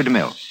 Mr.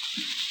 DeMille.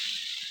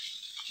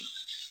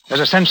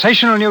 There's a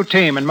sensational new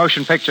team in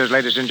motion pictures,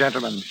 ladies and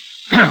gentlemen,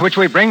 which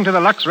we bring to the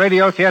Lux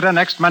Radio Theater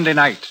next Monday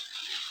night.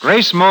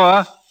 Grace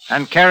Moore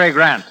and Cary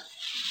Grant.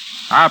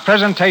 Our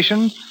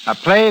presentation, a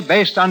play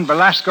based on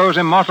Belasco's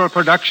immortal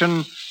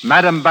production,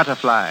 Madame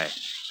Butterfly,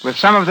 with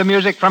some of the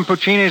music from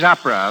Puccini's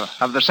opera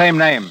of the same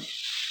name.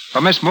 For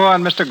Miss Moore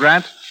and Mr.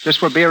 Grant,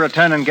 this will be a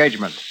return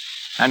engagement.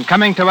 And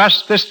coming to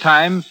us this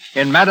time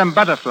in Madame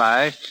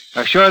Butterfly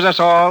assures us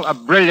all a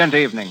brilliant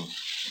evening.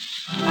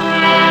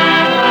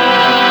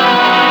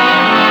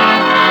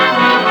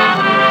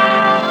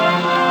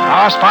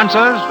 Our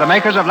sponsors, the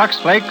makers of Lux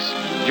Flakes,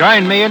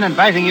 join me in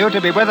inviting you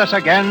to be with us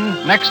again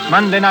next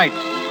Monday night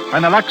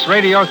when the Lux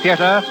Radio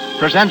Theater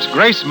presents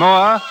Grace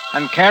Moore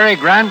and Cary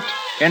Grant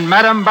in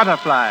Madame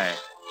Butterfly.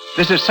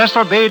 This is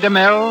Cecil B.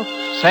 DeMille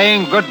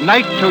saying good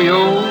night to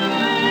you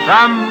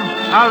from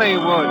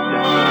Hollywood.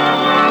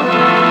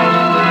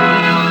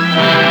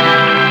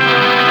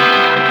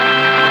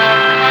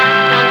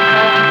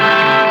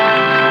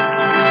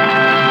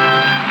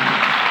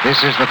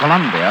 This is the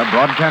Columbia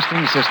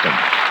Broadcasting System.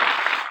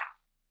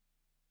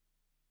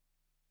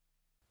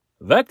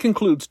 That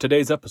concludes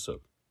today's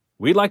episode.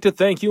 We'd like to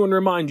thank you and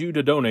remind you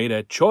to donate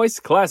at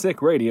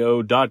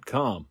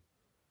choiceclassicradio.com.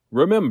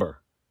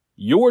 Remember,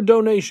 your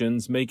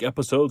donations make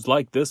episodes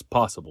like this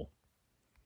possible.